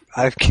 I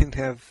can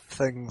have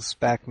things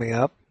back me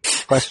up.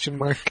 Question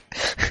mark.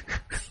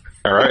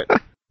 Alright.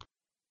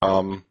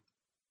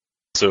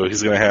 So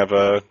he's gonna have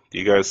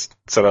you guys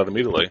set out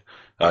immediately.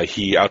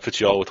 He outfits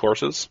you all with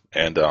horses,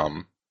 and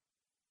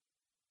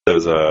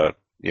there's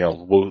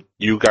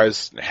you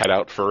guys head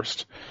out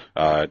first,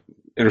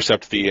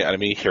 intercept the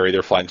enemy, harry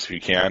their flanks if you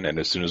can, and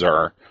as soon as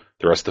the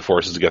rest of the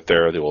forces get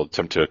there, they will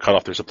attempt to cut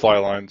off their supply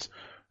lines.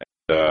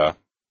 And,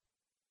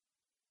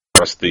 the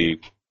rest of the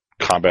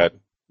combat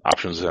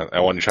options I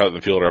want to shout in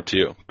the field are up to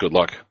you. Good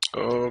luck.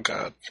 Oh,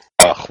 God.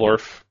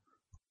 Hlorf,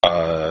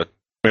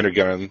 Commander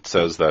Gennon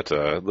says that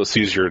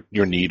sees your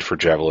need for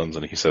javelins,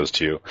 and he says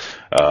to you,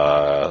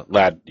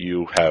 lad,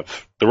 you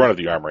have the run of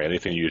the armory.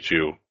 Anything you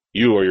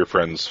or your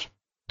friends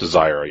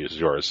desire, is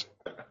yours.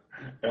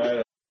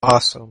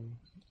 Awesome.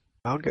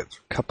 I'll get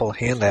a couple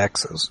hand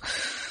axes.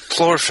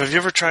 Florf, have you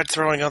ever tried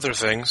throwing other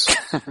things?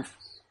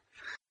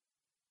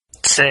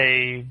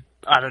 Say,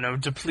 I don't know,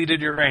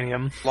 depleted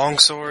uranium. Long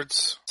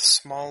swords,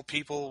 small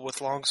people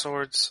with long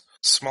swords,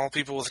 small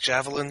people with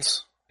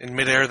javelins. In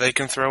midair, they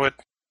can throw it.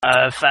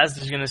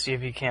 Fazd is going to see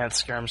if he can't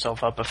scare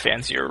himself up a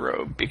fancier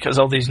robe, because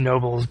all these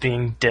nobles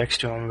being dicks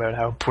to him about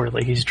how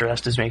poorly he's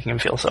dressed is making him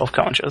feel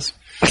self-conscious.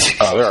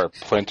 There are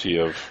plenty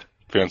of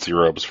fancy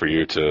robes for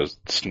you to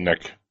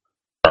snick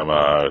from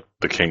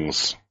the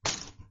king's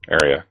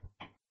area.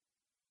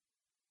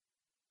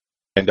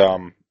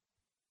 And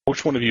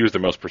which one of you is the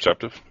most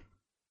perceptive?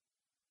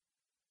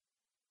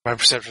 My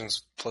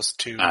perception's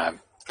 +2.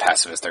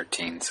 Passive is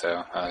 13, so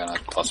I'm gonna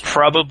 +1.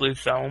 Probably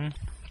Tom.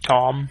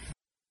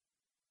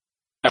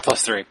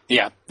 +3.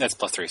 Yeah, that's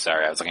 +3.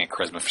 Sorry, I was looking at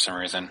charisma for some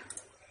reason.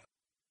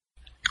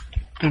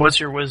 What's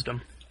your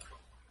wisdom?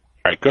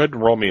 All right, go ahead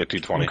and roll me a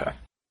d20. Okay.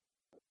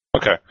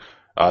 Okay.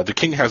 The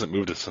king hasn't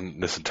moved this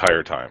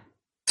entire time.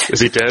 Is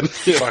he dead?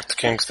 Fuck, the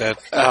king's dead.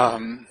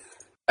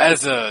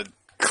 As a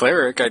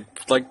cleric, I'd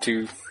like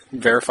to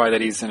verify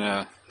that he's in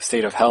a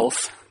state of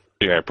health.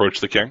 May I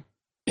approach the king?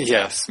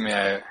 Yes, may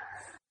I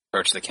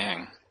approach the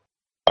king?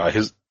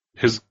 His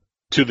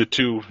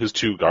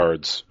two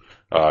guards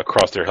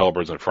cross their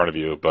halberds in front of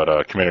you,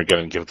 but Commander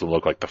Gennon gives them a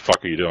look like, the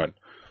fuck are you doing?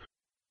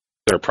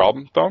 Is there a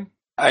problem, Thom?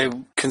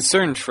 I'm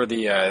concerned for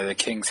the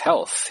king's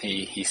health.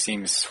 He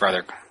seems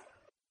rather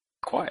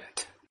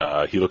quiet.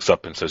 He looks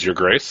up and says, Your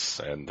Grace,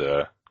 and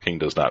the king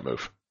does not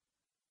move.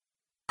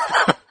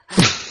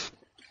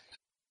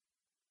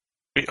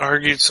 We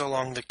argued so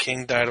long the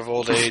king died of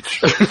old age.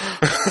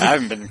 I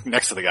haven't been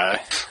next to the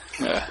guy.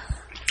 Yeah.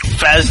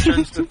 Faz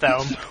turns to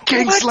Thom.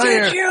 Kingslayer! What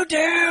did you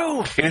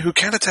do? You know who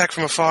can attack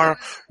from afar?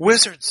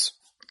 Wizards!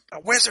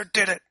 A wizard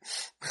did it!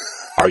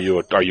 Are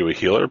you a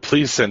healer?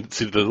 Please see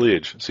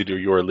to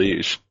your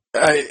liege.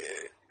 I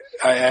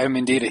am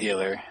indeed a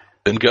healer.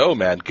 Then go,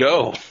 man,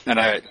 go. And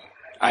I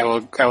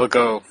will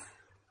go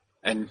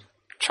and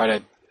try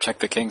to check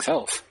the king's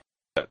health.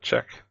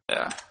 Check.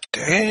 Yeah.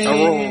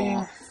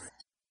 Dang.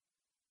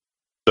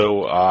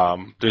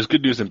 So, there's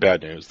good news and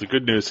bad news. The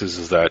good news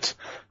is that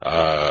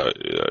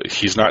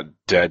he's not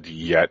dead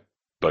yet,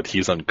 but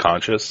he's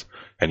unconscious,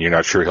 and you're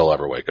not sure he'll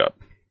ever wake up.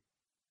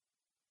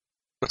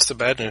 What's the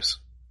bad news?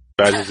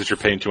 Bad news is that you're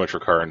paying too much for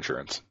car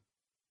insurance.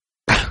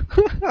 God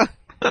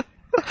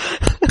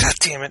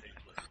damn it.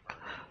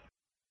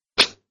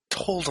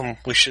 Told him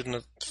we shouldn't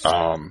have...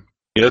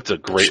 That's a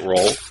great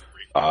roll.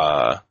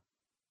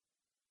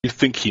 You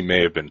think he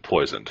may have been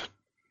poisoned.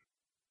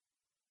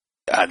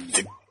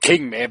 The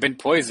king may have been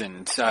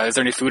poisoned. Is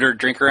there any food or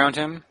drink around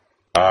him?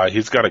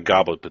 He's got a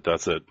goblet, but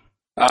that's it.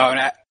 Oh, and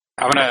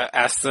I'm gonna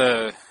ask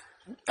the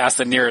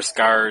nearest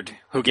guard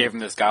who gave him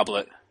this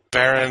goblet.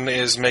 Baron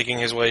is making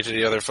his way to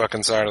the other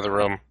fucking side of the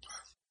room,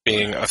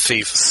 being a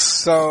thief.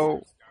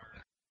 So,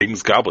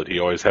 King's goblet, he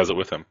always has it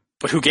with him.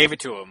 But who gave it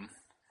to him?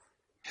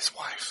 His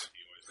wife.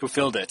 Who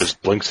filled it?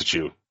 Just blinks at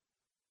you.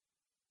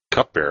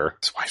 Cupbearer.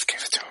 His wife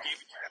gave it to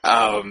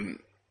him.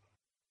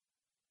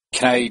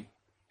 Can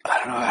I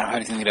don't know, I don't have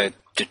anything to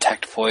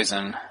detect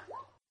poison.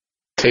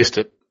 Taste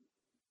it.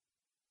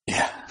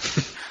 Yeah.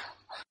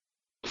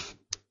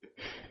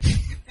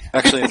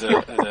 Actually,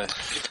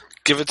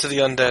 Give it to the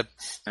undead.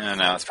 No,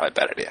 that's probably a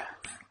bad idea.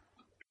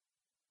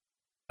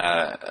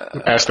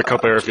 Ask the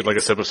cupbearer if you'd like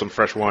a sip of some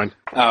fresh wine.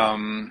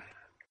 And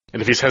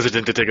if he's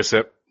hesitant to take a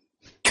sip.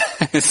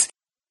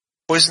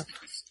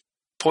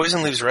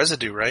 Poison leaves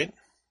residue, right?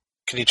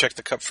 Can you check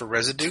the cup for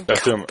residue?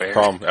 That's the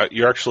problem.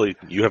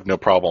 You have no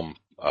problem.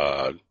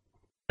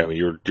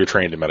 You're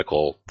trained in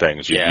medical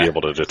things. You'd be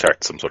able to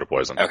detect some sort of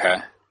poison.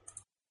 Okay.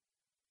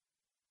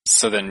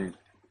 So then,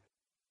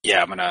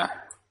 I'm gonna.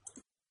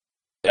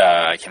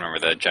 I can't remember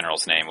the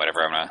general's name.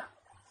 Whatever. I'm gonna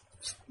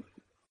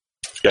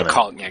Get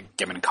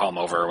get him and call him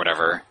over or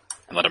whatever,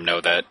 and let him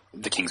know that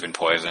the king's been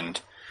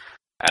poisoned.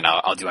 And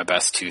I'll do my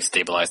best to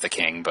stabilize the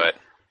king, but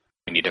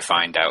we need to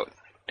find out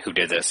who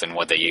did this and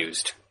what they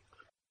used.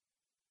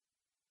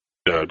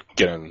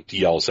 Gennon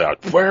yells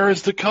out, "Where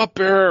is the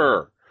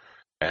cupbearer?"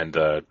 And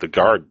the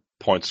guard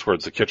points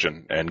towards the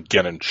kitchen, and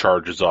Gennon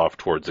charges off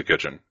towards the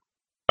kitchen.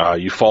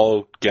 You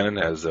follow Gennon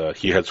as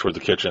he heads towards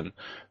the kitchen,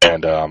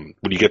 and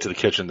when you get to the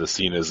kitchen, the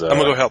scene is... I'm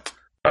gonna go help.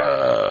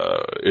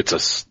 It's a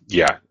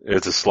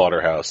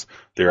slaughterhouse.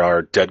 There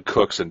are dead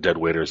cooks and dead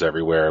waiters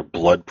everywhere.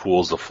 Blood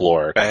pools the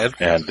floor. Bad.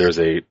 And there's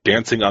a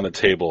dancing on the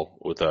table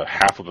with a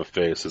half of a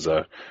face is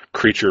a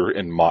creature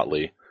in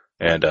motley.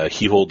 And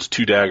he holds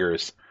 2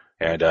 daggers,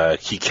 and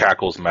he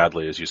cackles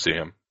madly as you see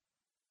him.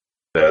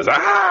 Says,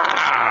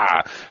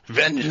 "Ah!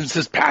 Vengeance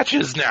is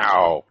Patches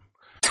now!"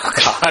 Oh,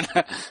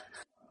 God.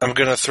 I'm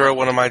gonna throw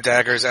one of my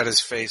daggers at his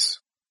face.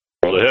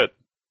 Roll a hit.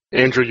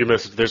 Andrew, you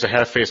missed it. There's a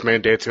half-faced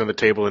man dancing on the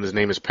table, and his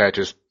name is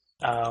Patches.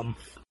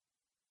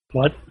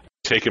 What?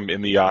 Take him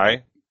in the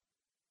eye,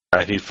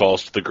 and he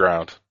falls to the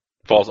ground.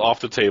 Falls off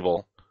the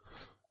table,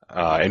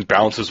 and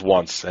bounces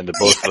once, and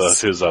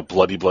both his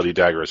bloody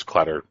daggers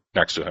clatter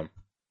next to him.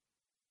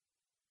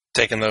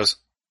 Taking those.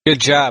 Good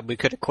job. We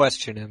could have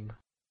questioned him.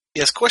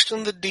 Yes,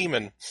 question the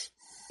demon.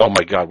 Oh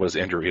my God, what is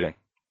Andrew eating?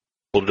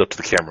 Hold it up to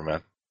the camera,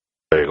 man.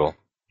 There you go.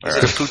 Is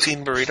it a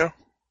poutine burrito?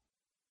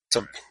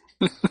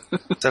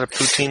 Is that a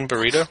poutine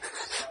burrito?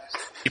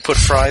 You put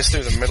fries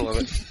through the middle of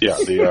it.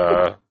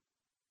 Yeah,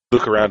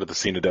 look around at the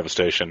scene of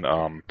devastation.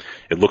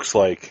 It looks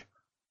like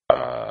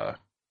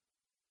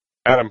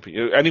Adam.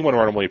 Anyone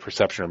run away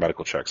perception or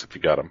medical checks if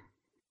you got them.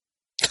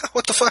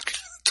 What the fuck?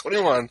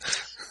 21.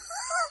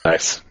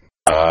 Nice.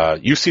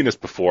 You've seen this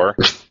before.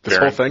 This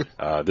whole thing?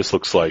 This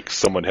looks like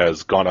someone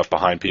has gone up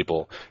behind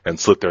people and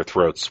slit their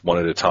throats one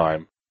at a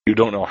time. You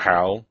don't know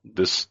how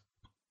this...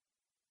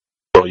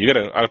 Well, you get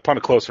upon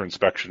a closer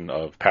inspection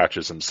of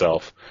Patches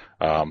himself.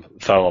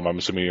 Thalum, I'm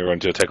assuming you're going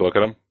to take a look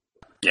at him?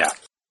 Yeah.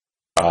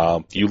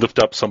 You lift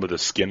up some of the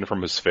skin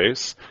from his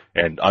face,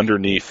 and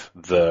underneath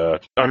the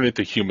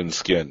human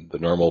skin, the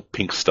normal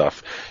pink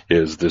stuff,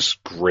 is this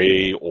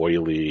gray,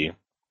 oily,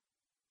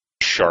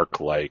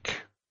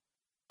 shark-like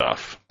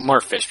stuff.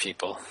 More fish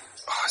people.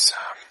 Awesome.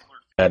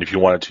 And if you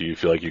wanted to, you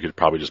feel like you could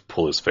probably just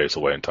pull his face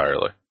away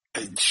entirely.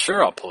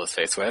 Sure, I'll pull his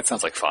face away. That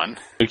sounds like fun.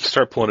 You can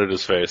start pulling at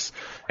his face,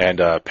 and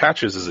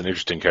Patches is an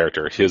interesting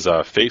character. His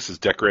face is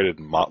decorated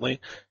in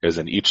motley, as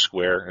in each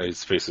square,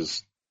 his face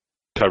is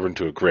covered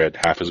into a grid.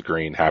 Half is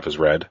green, half is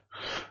red.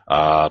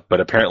 But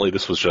apparently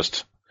this was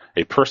just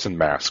a person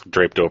mask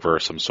draped over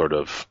some sort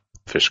of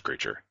fish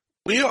creature.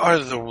 We are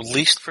the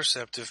least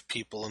perceptive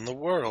people in the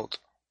world.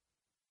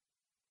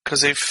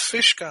 Because a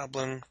fish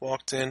goblin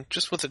walked in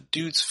just with a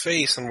dude's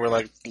face, and we're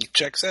like,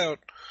 checks out.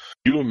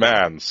 You a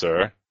man,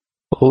 sir.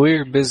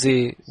 We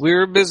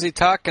were busy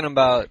talking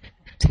about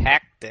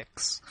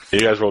tactics. You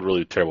guys rolled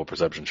really terrible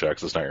perception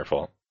checks. It's not your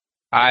fault.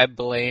 I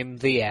blame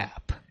the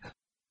app.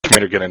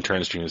 Commander Gennon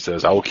turns to you and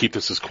says, "I will keep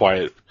this as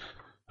quiet.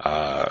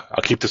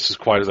 I'll keep this as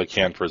quiet as I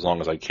can for as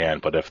long as I can.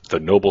 But if the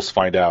nobles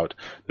find out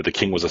that the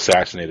king was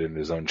assassinated in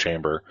his own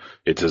chamber,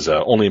 it is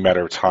only a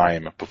matter of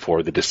time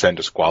before they descend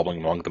to squabbling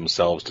among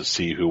themselves to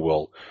see who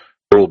will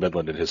rule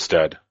Midland in his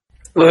stead."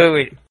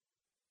 Wait.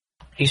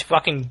 He's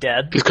fucking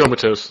dead? He's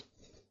comatose.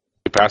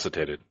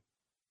 Incapacitated.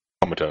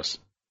 Comatose.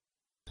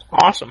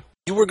 Awesome.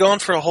 You were gone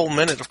for a whole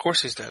minute. Of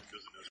course he's dead.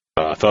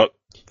 I thought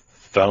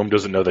Thumb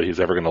doesn't know that he's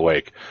ever going to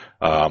wake.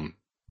 Commander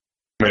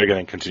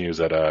Gennon continues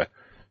that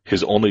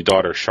his only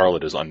daughter,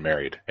 Charlotte, is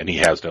unmarried, and he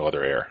has no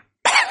other heir.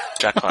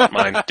 Jackpot,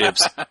 mine,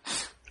 dibs.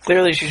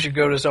 Clearly she should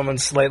go to someone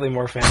slightly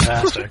more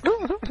fantastic.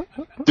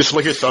 Just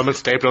lick your thumb and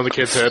stamp it on the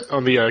kid's head,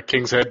 on the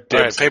king's head.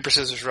 All right, paper,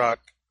 scissors, rock.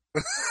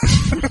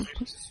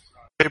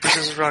 Paper,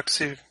 scissors, rock,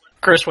 see.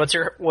 Chris, what's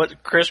your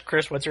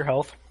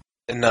health?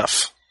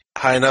 Enough.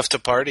 High enough to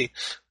party.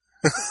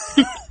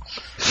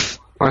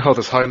 My health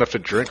is high enough to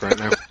drink right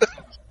now.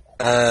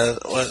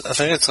 I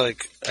think it's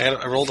like,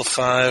 I rolled a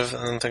 5,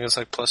 and I think it's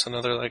like plus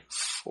another like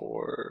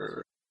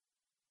 4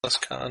 plus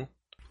con.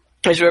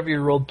 As whatever you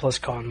rolled plus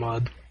con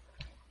mod.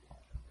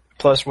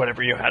 Plus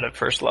whatever you had at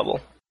first level.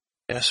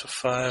 Yeah, so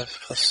 5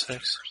 plus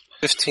 6.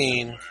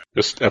 15.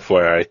 Just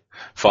FYI,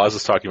 Foz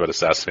is talking about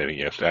assassinating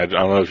you. I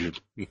don't know if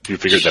you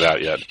figured that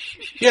out yet.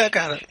 Yeah, I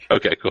got it.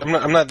 Okay, cool.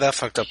 I'm not that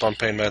fucked up on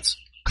pain meds.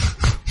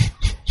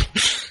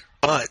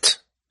 But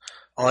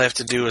all I have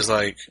to do is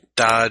like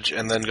dodge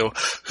and then go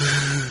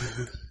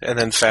and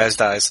then Faz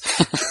dies.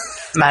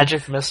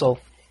 Magic missile.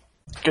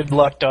 Good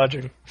luck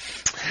dodging.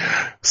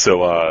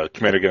 So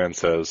Commander Gennon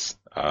says,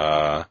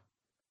 hide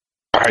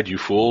you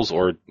fools,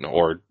 or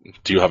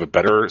do you have a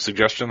better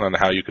suggestion on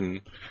how you can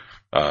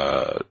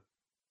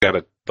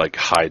gotta like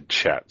hide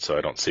chat so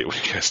I don't see it when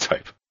you guys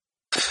type?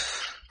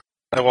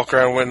 I walk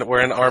around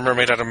wearing armor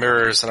made out of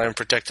mirrors, and I'm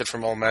protected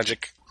from all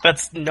magic.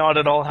 That's not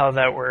at all how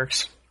that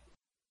works.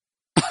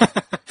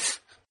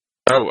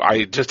 Oh,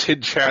 I just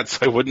hid chat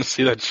so I wouldn't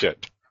see that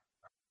shit.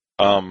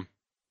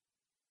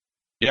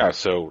 Yeah,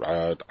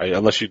 so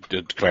unless you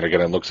did, Commander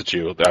Gennon looks at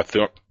you,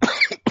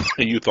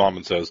 you, Thom,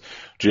 and says,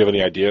 "Do you have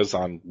any ideas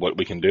on what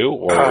we can do?"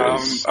 Or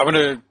I'm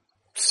gonna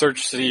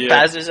search the.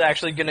 Baz is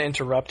actually going to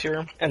interrupt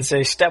here and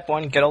say, "Step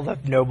one: get all the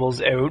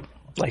nobles out,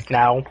 like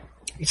now.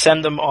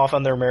 Send them off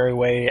on their merry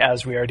way,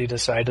 as we already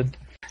decided.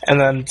 And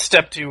then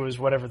step two is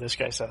whatever this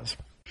guy says."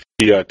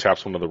 he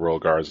taps one of the royal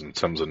guards and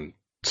sends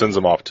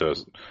them off to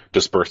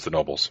disperse the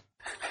nobles.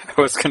 I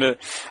was gonna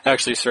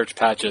actually search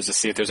Patches to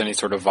see if there's any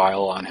sort of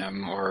vial on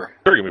him, or...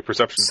 Sure, give me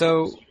perception.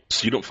 So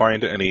you don't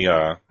find any...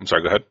 I'm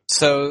sorry, go ahead.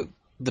 So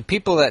the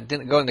people that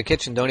didn't go in the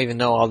kitchen don't even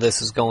know all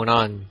this is going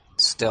on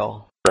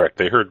still. Correct.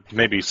 They heard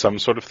maybe some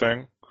sort of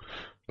thing,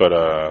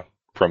 but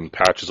from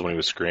Patches when he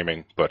was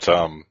screaming, but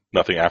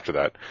nothing after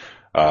that.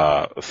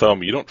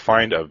 Thumb, you don't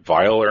find a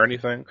vial or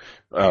anything,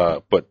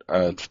 but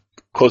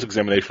close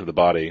examination of the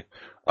body,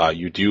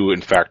 you do in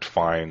fact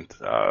find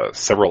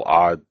several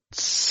odd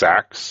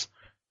sacs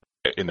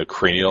in the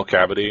cranial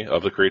cavity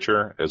of the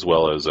creature, as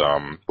well as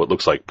what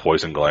looks like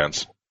poison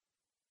glands.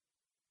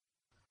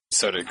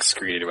 So it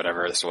excreted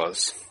whatever this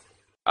was.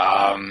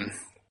 I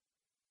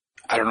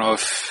don't know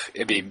if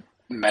it'd be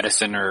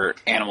medicine or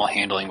animal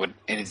handling.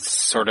 It's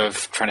sort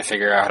of trying to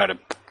figure out how to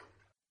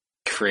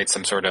create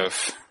some sort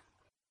of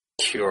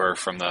cure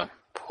from the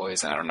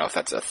poison. I don't know if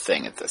that's a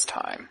thing at this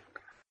time.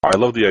 I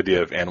love the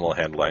idea of animal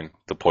handling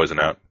the poison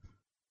out.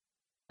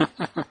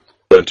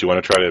 Don't you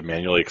want to try to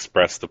manually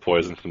express the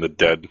poison from the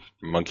dead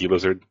monkey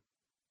lizard?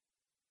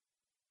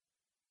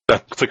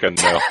 That looks like a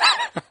no.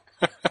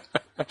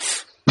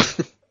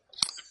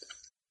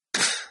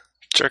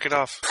 Jerk it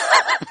off.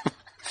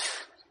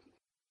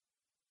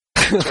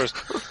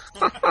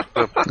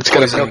 It's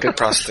got a milk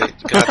prostate.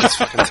 God, that's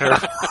fucking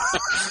terrible.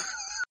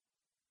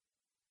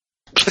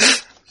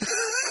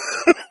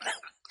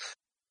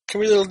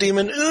 Come here, little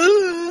demon.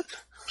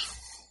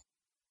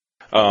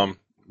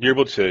 You're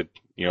able to,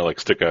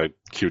 stick a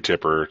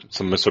Q-tip or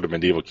some sort of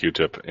medieval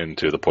Q-tip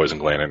into the poison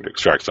gland and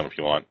extract some if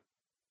you want.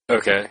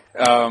 Okay.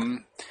 I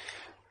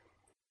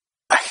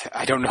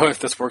don't know if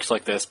this works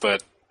like this,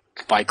 but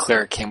my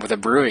cleric came with a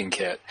brewing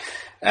kit.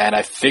 And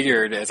I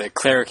figured as a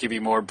cleric you'd be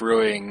more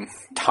brewing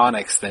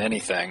tonics than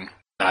anything.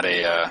 Not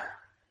a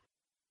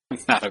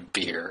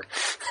beer.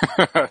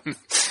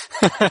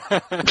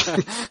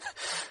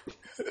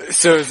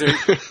 So is there...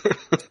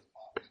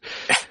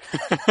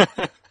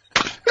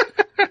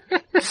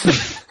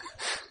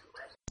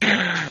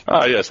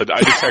 Yes, I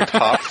detect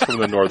hops from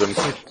the northern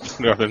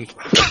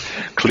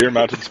clear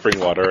mountain spring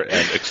water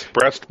and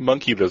expressed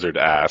monkey lizard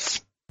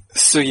ass.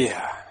 So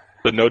yeah.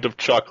 The note of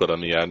chocolate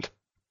on the end.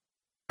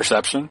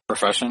 Perception?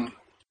 Profession?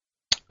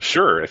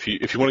 Sure, if you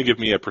want to give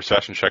me a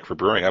perception check for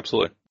brewing,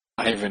 absolutely.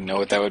 I don't even know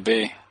what that would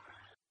be.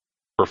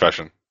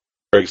 Profession.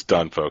 Greg's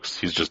done, folks.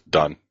 He's just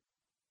done.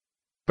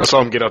 I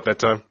saw him get out that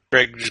time.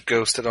 Greg just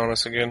ghosted on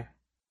us again.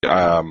 You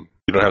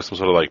don't have some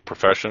sort of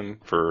profession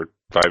for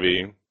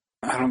 5e?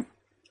 I don't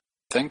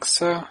think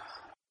so.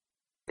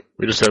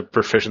 We just have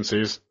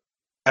proficiencies.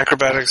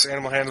 Acrobatics,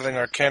 animal handling,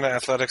 arcana,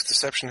 athletics,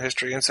 deception,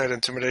 history, insight,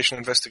 intimidation,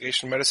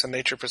 investigation, medicine,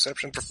 nature,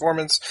 perception,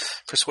 performance,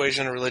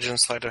 persuasion, religion,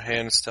 sleight of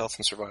hand, stealth,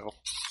 and survival.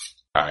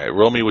 Alright,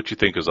 roll me what you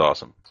think is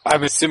awesome.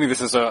 I'm assuming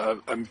this is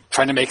I'm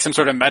trying to make some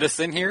sort of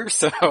medicine here,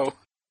 so...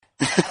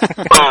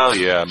 Well,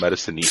 yeah,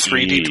 medicine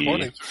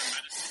 3d20.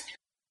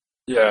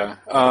 Yeah,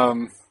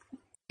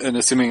 and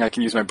assuming I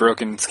can use my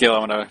broken skill, I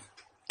want to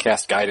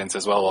cast guidance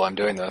as well while I'm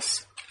doing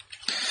this.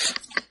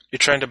 You're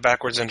trying to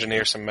backwards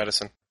engineer some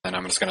medicine. And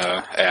I'm just going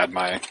to add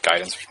my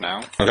guidance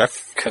now. Okay.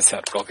 Because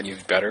that spell can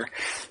use better.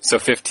 So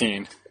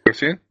 15.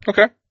 15?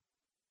 Okay.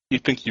 You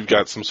think you've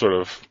got some sort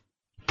of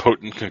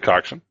potent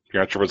concoction.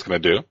 You're not sure what it's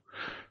going to do,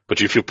 but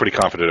you feel pretty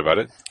confident about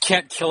it.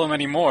 Can't kill him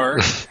anymore.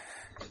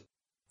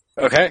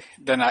 Okay,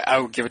 then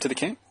I'll give it to the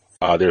king.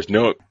 There's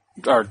no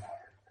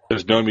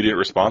immediate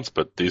response,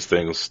 but these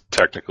things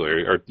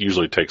technically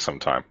usually take some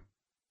time.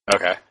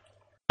 Okay.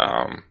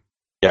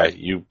 Yeah,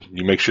 you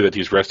make sure that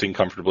he's resting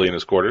comfortably in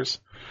his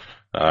quarters,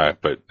 and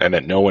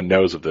that no one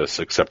knows of this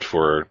except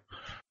for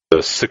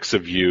the 6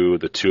 of you,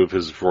 the 2 of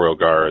his royal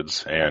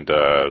guards, and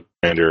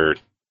Commander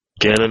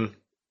Gannon.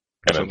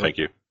 Gannon, thank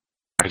you.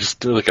 I just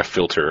do a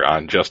filter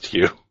on just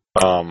you.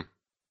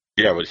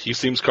 Yeah, but he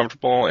seems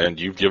comfortable, and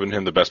you've given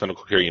him the best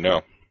medical care you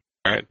know.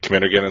 All right,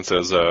 Commander Gannon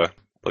says,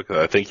 "Look,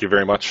 thank you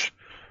very much.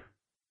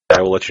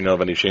 I will let you know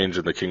of any change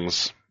in the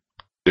king's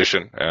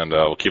condition, and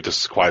we'll keep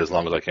this quiet as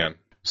long as I can."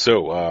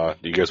 So,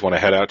 do you guys want to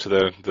head out to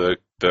the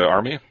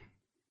army?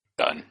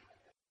 Done.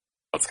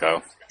 Let's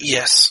go.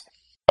 Yes.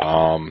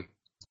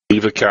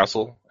 Leave the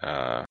castle,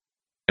 and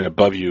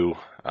above you,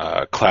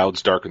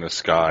 clouds darken the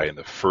sky, and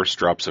the first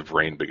drops of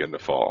rain begin to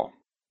fall.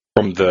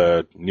 From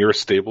the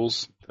nearest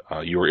stables,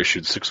 you were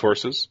issued 6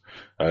 horses.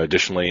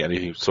 Additionally,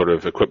 any sort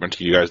of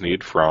equipment you guys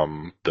need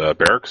from the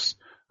barracks,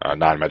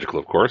 non-magical,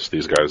 of course.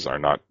 These guys are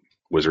not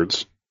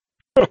wizards.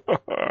 Look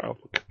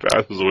at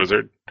that, as a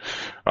wizard.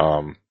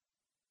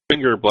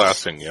 Finger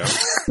blasting, yeah.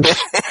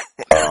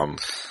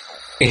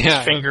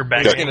 Yeah. Finger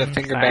bang. Just gonna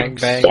finger bang.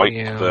 Swipe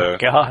Yeah.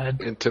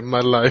 God. Into my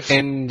life.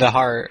 In the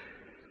heart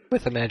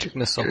with a magic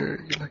missile.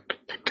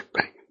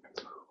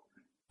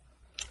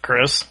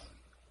 Chris,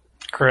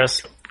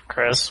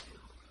 Chris,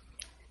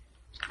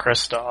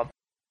 stop.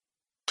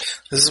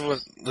 This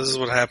is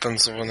what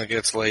happens when it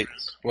gets late.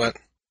 What?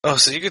 Oh,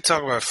 so you could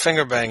talk about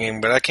finger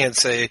banging, but I can't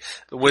say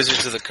the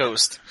Wizards of the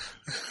Coast.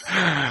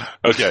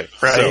 Okay,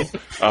 Right.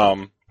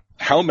 So,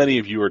 how many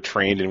of you are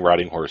trained in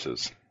riding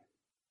horses?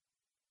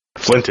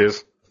 Flint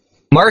is.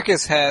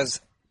 Marcus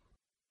has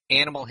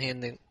animal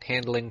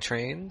handling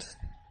trained.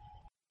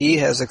 He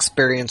has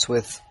experience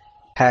with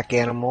pack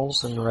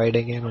animals and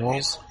riding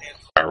animals.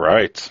 All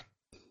right.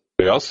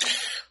 Anybody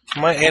else?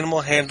 My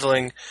animal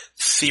handling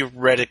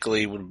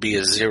theoretically would be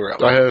a 0.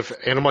 I have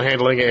animal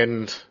handling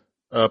and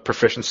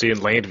proficiency in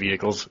land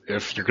vehicles,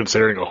 if you're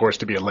considering a horse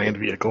to be a land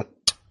vehicle.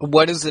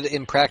 What is it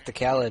in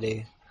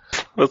practicality?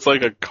 It's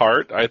like a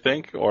cart, I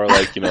think, or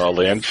like, a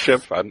land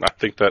ship. I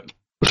think that...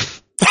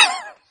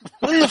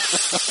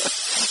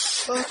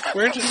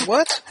 Where did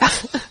what?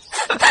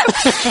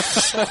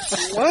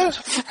 What?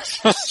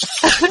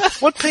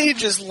 What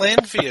page is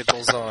land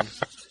vehicles on?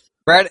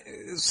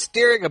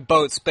 Steering a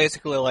boat's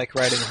basically like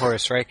riding a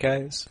horse, right,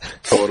 guys?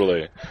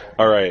 Totally.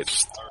 All right.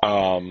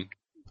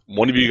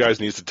 One of you guys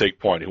needs to take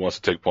point. Who wants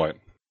to take point?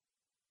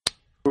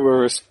 Who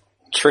are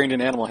trained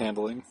in animal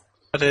handling.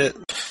 But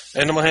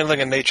animal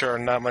handling and nature are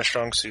not my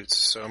strong suits,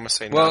 so I'm going to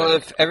say no. Well,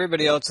 if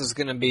everybody else is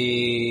going to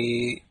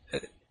be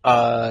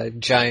a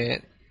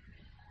giant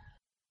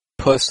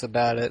puss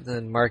about it,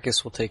 then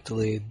Marcus will take the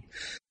lead.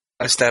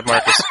 I stab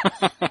Marcus.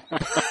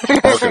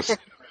 Marcus. In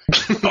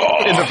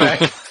the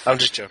back. I'm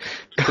just joking.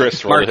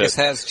 Chris, roll Marcus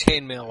the hit. has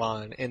chainmail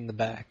on in the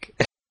back.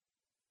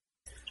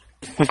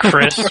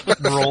 Chris,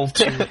 roll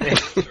 2.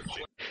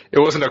 It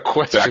wasn't a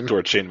question.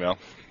 Backdoor chainmail.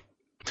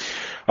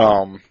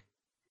 All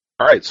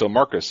right, so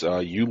Marcus,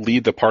 you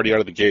lead the party out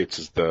of the gates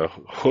as the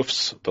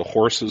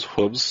horse's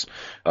hooves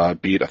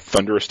beat a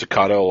thunderous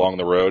staccato along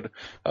the road,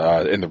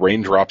 and the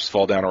raindrops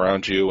fall down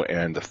around you,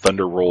 and the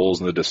thunder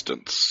rolls in the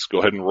distance. Go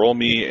ahead and roll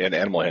me an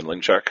animal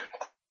handling check.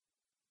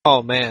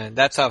 Oh man,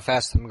 that's how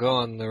fast I'm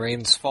going. The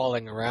rain's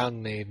falling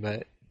around me,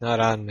 but not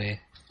on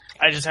me.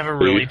 I just have a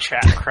really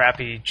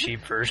crappy,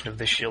 cheap version of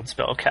the shield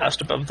spell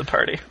cast above the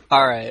party.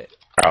 Alright,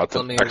 That's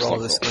let an me roll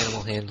excellent this roll.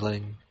 animal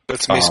handling.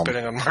 That's me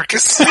spitting on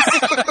Marcus.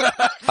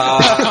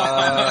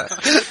 Oh,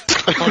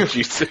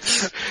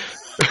 Jesus.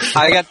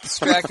 I got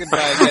distracted by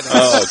getting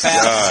Oh,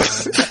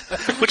 fast.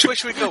 Which way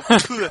should we go?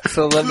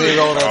 So let me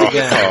roll that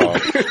again.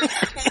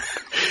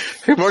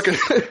 Hey, Marcus.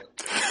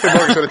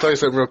 I got to tell you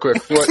something real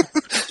quick. What?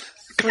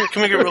 Come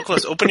here, get real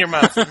close. Open your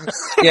mouth.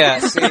 Yeah,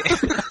 see?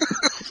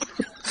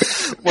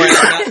 When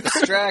I'm not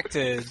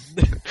distracted.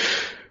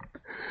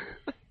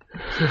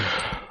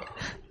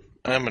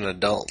 I'm an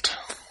adult.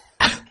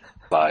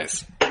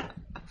 Lies.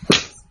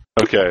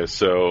 Okay,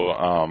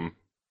 so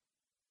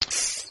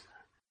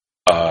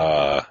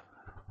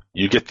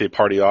you get the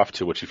party off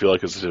to what you feel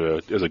like is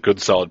a good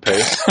solid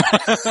pace.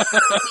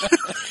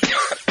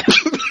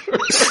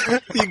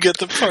 You get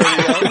the party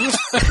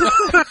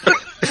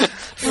out.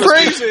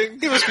 Phrasing.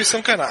 He must be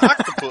some kind of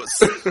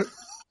octopus.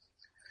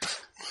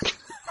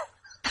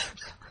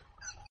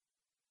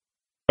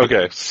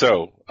 Okay,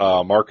 so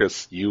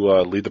Marcus, you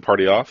lead the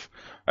party off,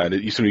 and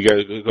you seem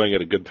to be going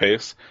at a good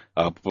pace.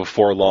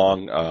 Before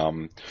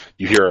long,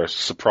 you hear a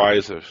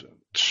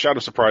shout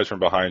of surprise from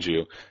behind you,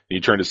 and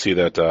you turn to see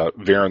that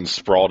Varen's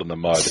sprawled in the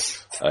mud,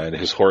 and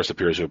his horse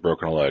appears to have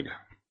broken a leg.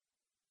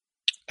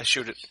 I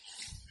shoot it.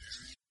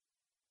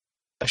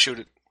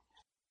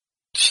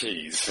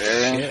 Jeez,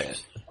 man.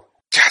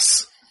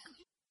 Yes.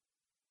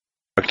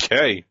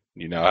 Okay,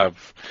 you now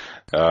have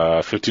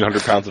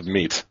 1,500 pounds of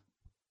meat.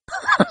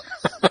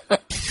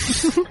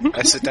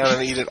 I sit down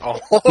and eat it all.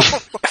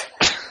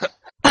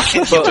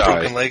 Can't heal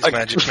broken legs,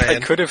 Magic I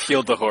Man. could have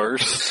healed the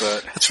horse,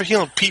 but That's for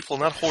healing people,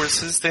 not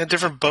horses. They have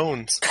different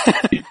bones.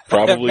 You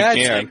probably can.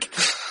 magic.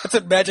 That's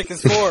what magic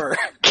is for.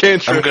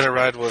 I'm gonna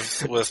ride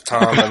with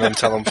Tom and then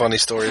tell him funny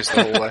stories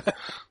the whole way.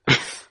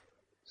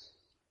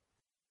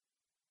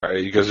 All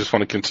right, you guys just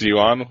want to continue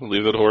on,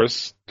 leave that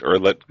horse, or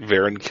let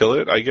Varen kill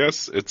it, I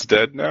guess? It's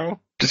dead now?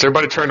 Does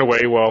everybody turn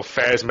away while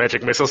Faz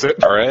magic missiles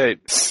it? All right.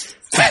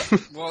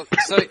 Well,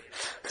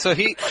 so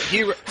he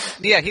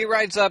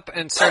rides up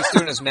and starts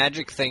doing his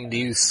magic thing. Do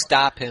you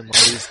stop him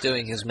while he's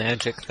doing his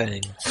magic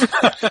thing?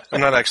 I'm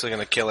not actually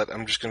gonna kill it.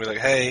 I'm just gonna be like,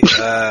 hey,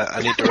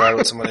 I need to ride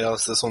with somebody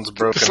else. This one's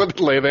broken. Just let it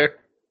lay there.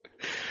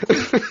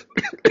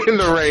 In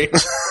the rain.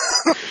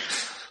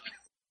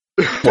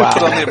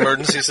 Put on the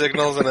emergency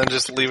signals and then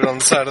just leave it on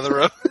the side of the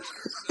road.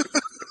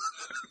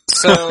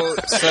 So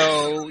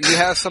you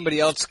have somebody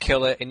else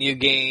kill it, and you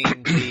gain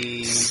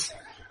the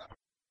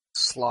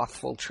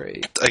slothful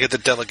trait. I get the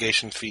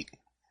delegation feat.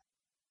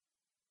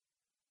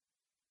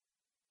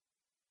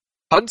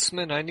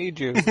 Huntsman, I need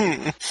you.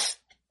 So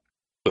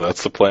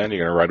that's the plan?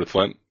 You're going to ride with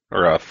Flint?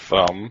 Or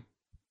Thumb?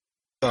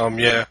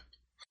 Yeah.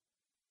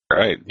 All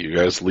right, you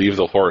guys leave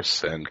the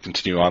horse and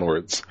continue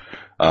onwards.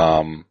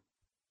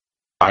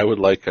 I would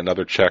like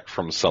another check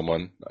from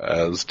someone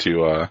as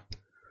to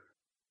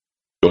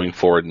going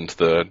forward into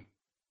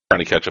trying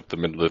to catch up the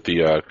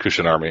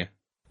Kushan army.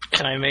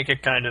 Can I make a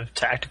kind of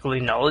tactically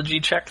knowledge-y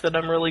check that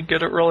I'm really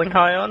good at rolling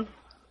high on?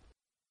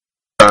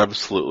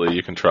 Absolutely,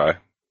 you can try.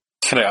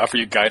 Can I offer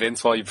you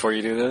guidance before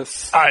you do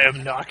this? I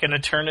am not going to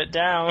turn it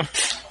down.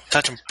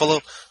 Touch him. Pull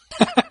up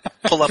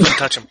and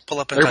touch him. Pull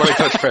up and Everybody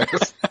touch touch him.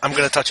 fast. I'm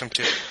going to touch him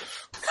too.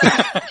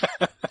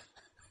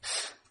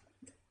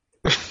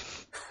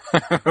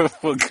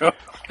 We'll go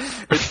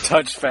and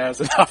touch fast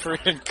and offer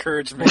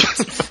encouragement.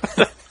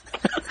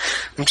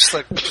 I'm just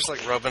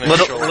like rubbing his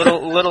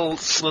Little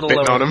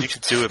shoulder. on him. You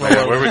can do it,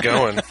 man. Where are we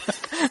going?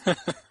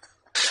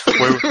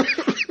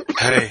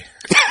 Hey,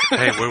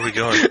 where are we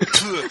going?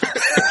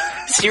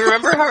 Do you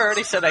remember how I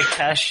already said I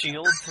cast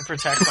shield to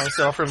protect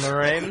myself from the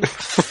rain?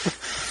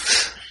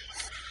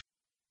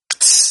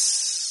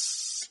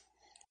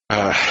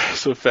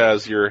 So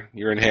Faz,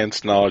 your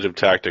enhanced knowledge of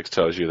tactics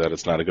tells you that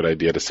it's not a good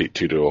idea to seat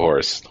two to a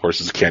horse.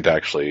 Horses can't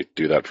actually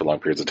do that for long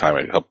periods of time.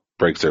 It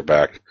breaks their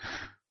back.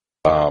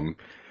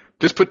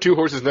 Just put two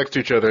horses next to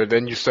each other,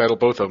 then you saddle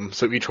both of them,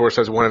 so each horse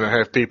has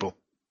 1.5 people.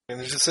 And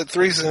I just said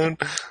 3 soon.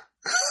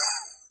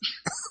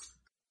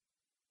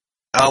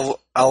 How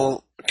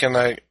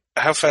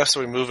fast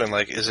are we moving?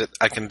 Like, is it,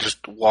 I can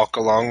just walk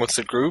along with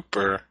the group,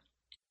 or?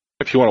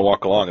 If you want to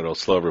walk along, it'll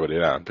slow everybody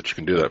down, but you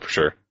can do that for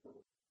sure.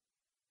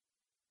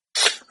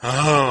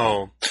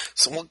 Oh.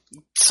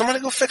 Somebody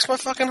go fix my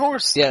fucking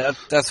horse. Yeah,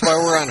 that's why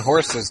we're on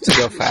horses, to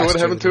go faster. So what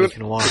happened to than it? we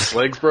can walk. Its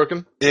leg's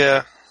broken?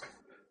 Yeah.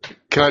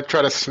 Can I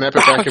try to snap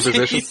it back in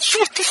position?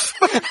 What the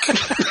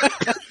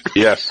fuck?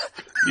 Yes,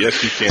 you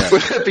can.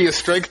 Would that be a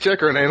strength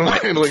check or an animal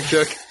handling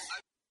check?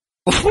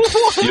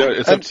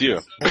 It's up to you.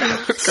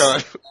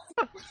 God.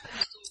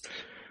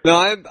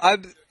 No,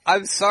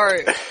 I'm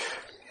sorry.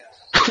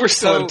 We're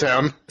still in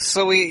town.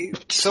 So we're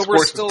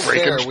Horse still is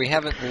breaking. there. We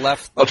haven't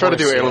left. The I'll try to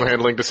do horse animal yet.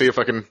 handling to see if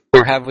I can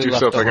Or have we do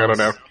left something. the I don't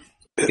know.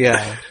 horse?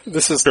 Yeah.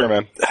 This is Sure,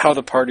 man. how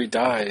the party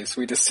dies.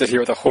 We just sit here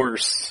with a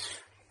horse.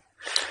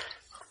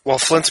 While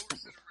Flint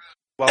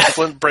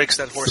breaks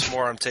that horse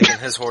more, I'm taking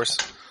his horse.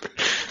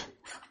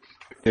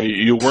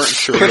 You weren't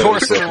sure Quit that it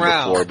was horsing broken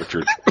around. before, but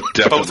you're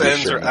definitely Both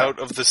ends sure are now. out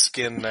of the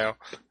skin now.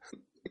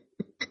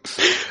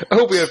 I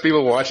hope we have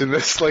people watching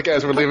this, like,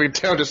 as we're leaving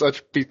town, just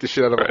let's beat the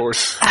shit out of a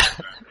horse.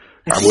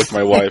 I'm with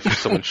my wife.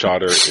 Someone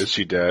shot her. Is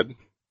she dead?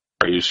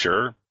 Are you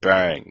sure?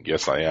 Bang.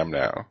 Yes, I am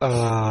now.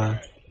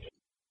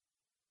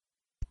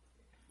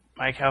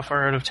 Mike, how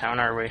far out of town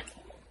are we?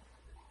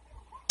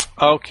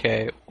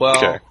 Okay. Well,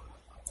 Okay.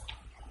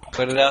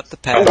 put it out the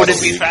path. Would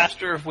it be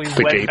faster if we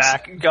The went gates.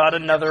 back, got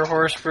another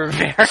horse for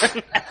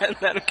Varen, and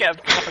then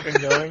kept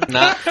fucking going?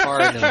 Not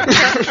far enough.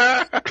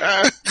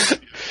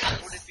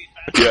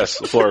 Yes,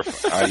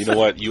 Florf. You know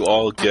what? You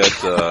all get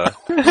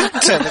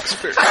 10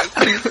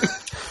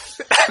 experience.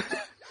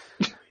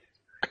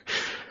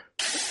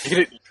 You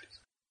get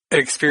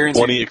experience.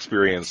 20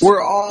 experience.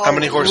 We're all How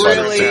many horses are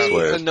really there?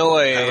 I have an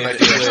annoyed. idea.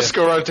 Let's just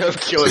go around town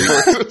killing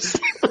horses.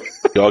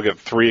 You all get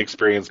 3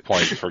 experience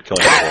points for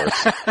killing a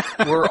horse.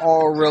 We're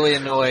all really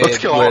annoyed. Let's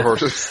kill all with-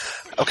 horses.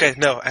 Okay,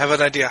 no, I have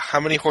an idea. How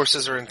many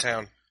horses are in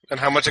town? And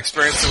how much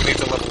experience do we need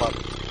to level up?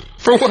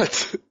 For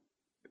what?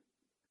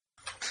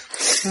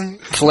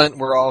 Flint,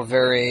 we're all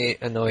very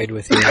annoyed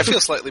with you. I feel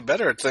slightly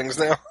better at things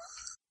now.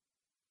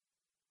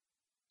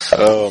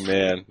 Oh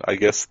man, I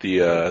guess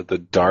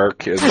the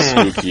dark and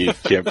spooky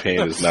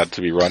campaign is not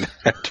to be run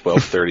at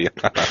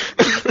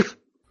 12:30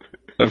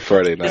 on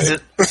Friday night.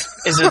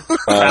 Is it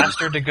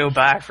faster to go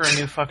back for a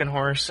new fucking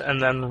horse and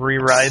then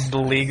re-ride the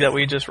league that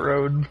we just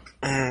rode?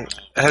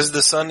 Has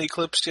the sun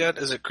eclipsed yet?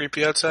 Is it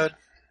creepy outside?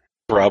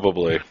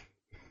 Probably.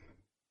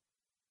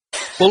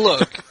 Well,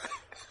 look.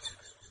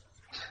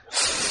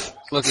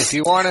 If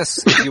you want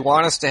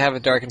us to have a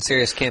dark and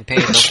serious campaign,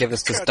 don't give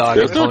us this dog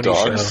There's and no pony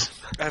dogs. show.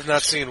 I have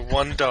not seen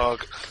one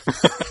dog.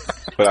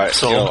 But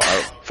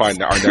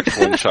fine. Our next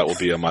one shot will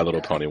be a My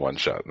Little Pony one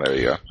shot. There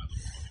you go.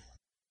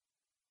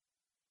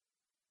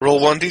 Roll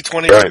 1d20 for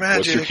Right.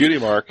 What's your magic. cutie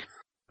mark?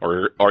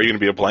 Or are you going to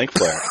be a blank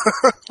flare?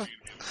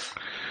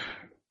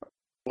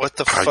 What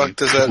the fuck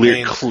does that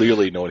mean?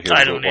 Clearly, no one here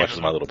I don't watches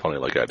even- My Little Pony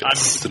like I do. I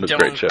It's a don't-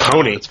 great show.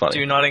 Pony. It's funny.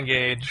 Do not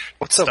engage.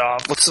 What's the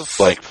Stop.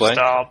 Blank flank?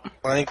 Stop.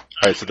 blank? All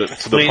right, so the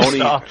Please pony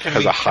stop. Can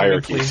has we- a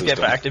hierarchy can we please system.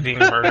 get back to being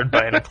murdered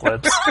by an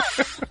eclipse.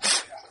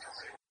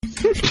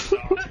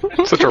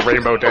 Such a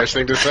Rainbow Dash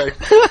thing to say.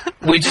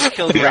 We just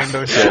killed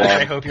Rainbow Dash.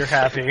 I hope you're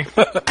happy.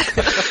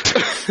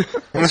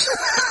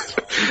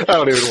 I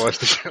don't even watch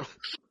the show.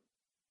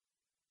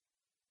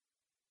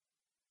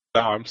 No,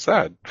 I'm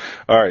sad.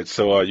 All right,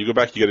 so you go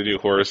back, you get a new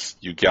horse,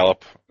 you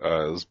gallop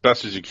as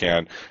best as you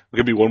can.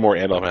 There'll give you one more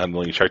animal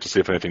handling check to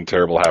see if anything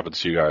terrible happens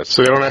to you guys.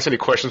 So they don't ask any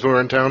questions when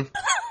we're in town?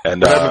 And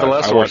What happened to the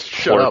last I want horse?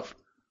 Shut up.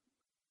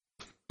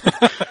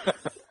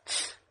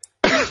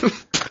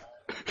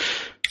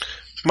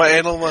 My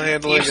animal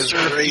handling is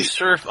You great.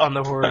 surf on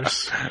the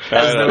horse. I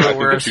As though it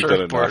were a think you've done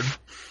surfboard. enough.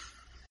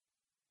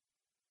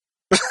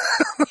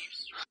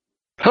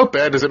 How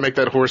bad does it make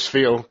that horse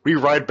feel? We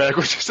ride back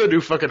with just a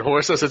new fucking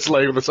horse as it's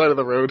laying on the side of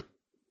the road.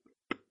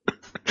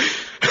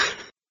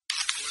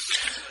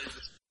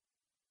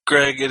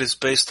 Greg, it is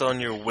based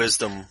on your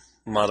wisdom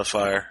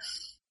modifier.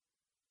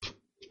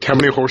 How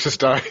many horses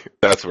die?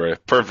 That's right.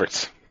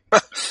 Perfect.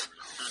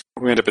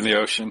 We end up in the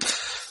ocean.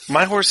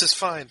 My horse is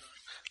fine.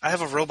 I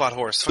have a robot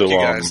horse. Fuck So, you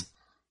guys.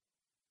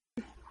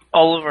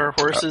 All of our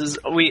horses,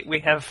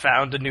 we have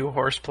found a new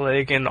horse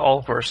plague, and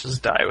all horses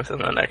die within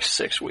the next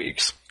 6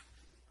 weeks.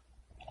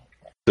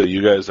 So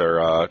you guys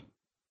are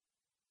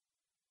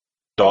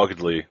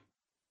doggedly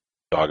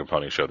dog and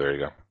pony show. There you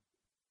go.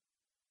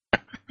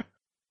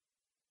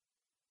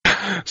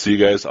 So you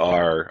guys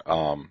are.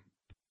 Oh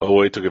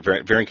wait, took a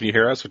Varian. Can you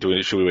hear us?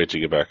 Or should we wait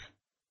till you get back?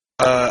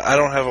 I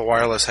don't have a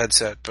wireless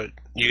headset, but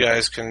you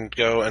guys can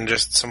go and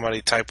just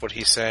somebody type what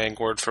he's saying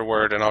word for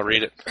word, and I'll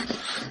read it.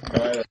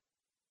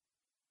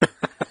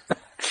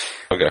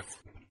 Okay.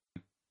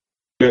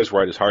 You guys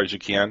write as hard as you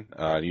can.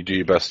 You do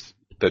your best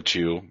that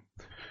you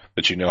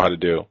know how to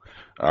do,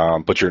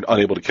 but you're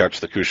unable to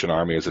catch the Kushan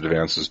army as it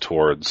advances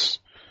towards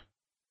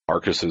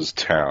Marcus's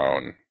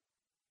town.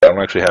 I don't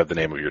actually have the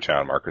name of your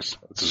town, Marcus.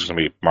 This is going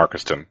to be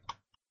Marcuston.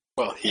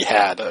 Well, he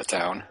had a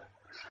town.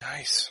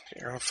 Nice.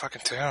 Your own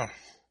fucking town.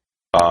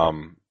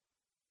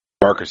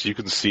 Marcus, you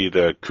can see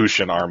the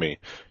Kushan army.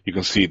 You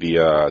can see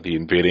the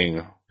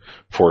invading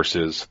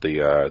forces,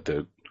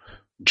 the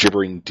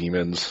gibbering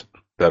demons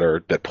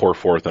that pour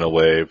forth in a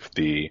wave,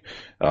 the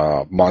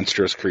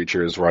monstrous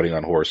creatures riding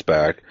on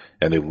horseback,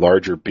 and the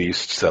larger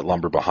beasts that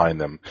lumber behind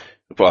them,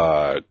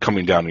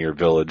 coming down to your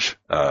village,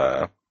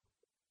 your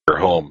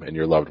home, and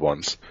your loved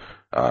ones.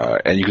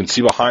 And you can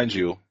see behind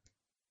you.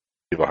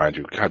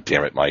 God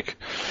damn it, Mike.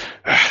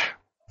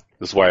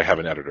 This is why I have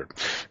an editor.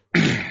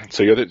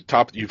 So you're at the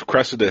top. You've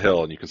crested the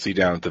hill, and you can see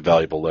down at the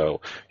valley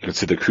below. You can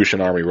see the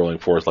Kushan army rolling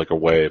forth like a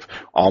wave,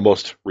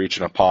 almost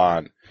reaching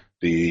upon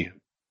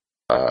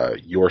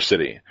your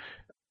city.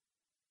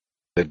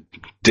 The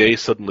day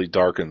suddenly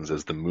darkens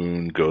as the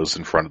moon goes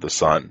in front of the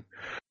sun,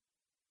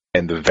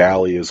 and the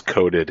valley is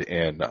coated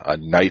in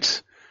an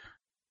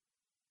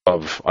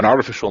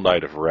artificial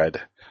night of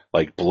red,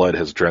 like blood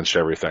has drenched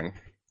everything,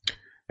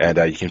 and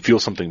you can feel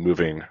something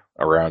moving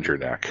around your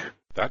neck.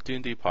 That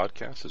D&D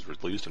podcast is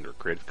released under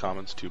Creative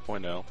Commons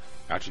 2.0,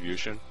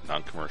 Attribution,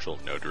 Non-Commercial,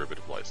 No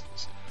Derivative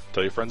License.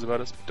 Tell your friends about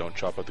us, but don't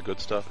chop out the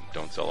good stuff, and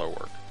don't sell our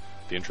work.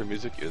 The intro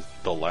music is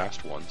The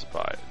Last Ones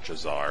by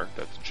Jahzzar,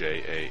 that's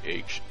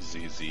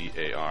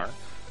Jahzzar,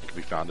 and can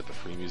be found at the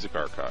Free Music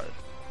Archive.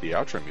 The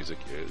outro music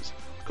is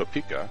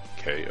Kopeika,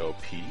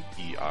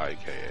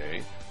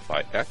 Kopeika,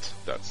 by Et,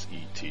 that's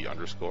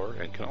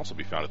ET_, and can also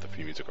be found at the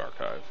Free Music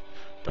Archive.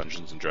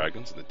 Dungeons &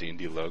 Dragons and the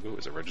D&D logo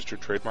is a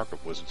registered trademark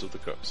of Wizards of the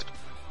Coast.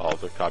 All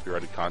of their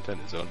copyrighted content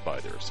is owned by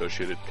their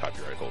associated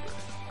copyright holder.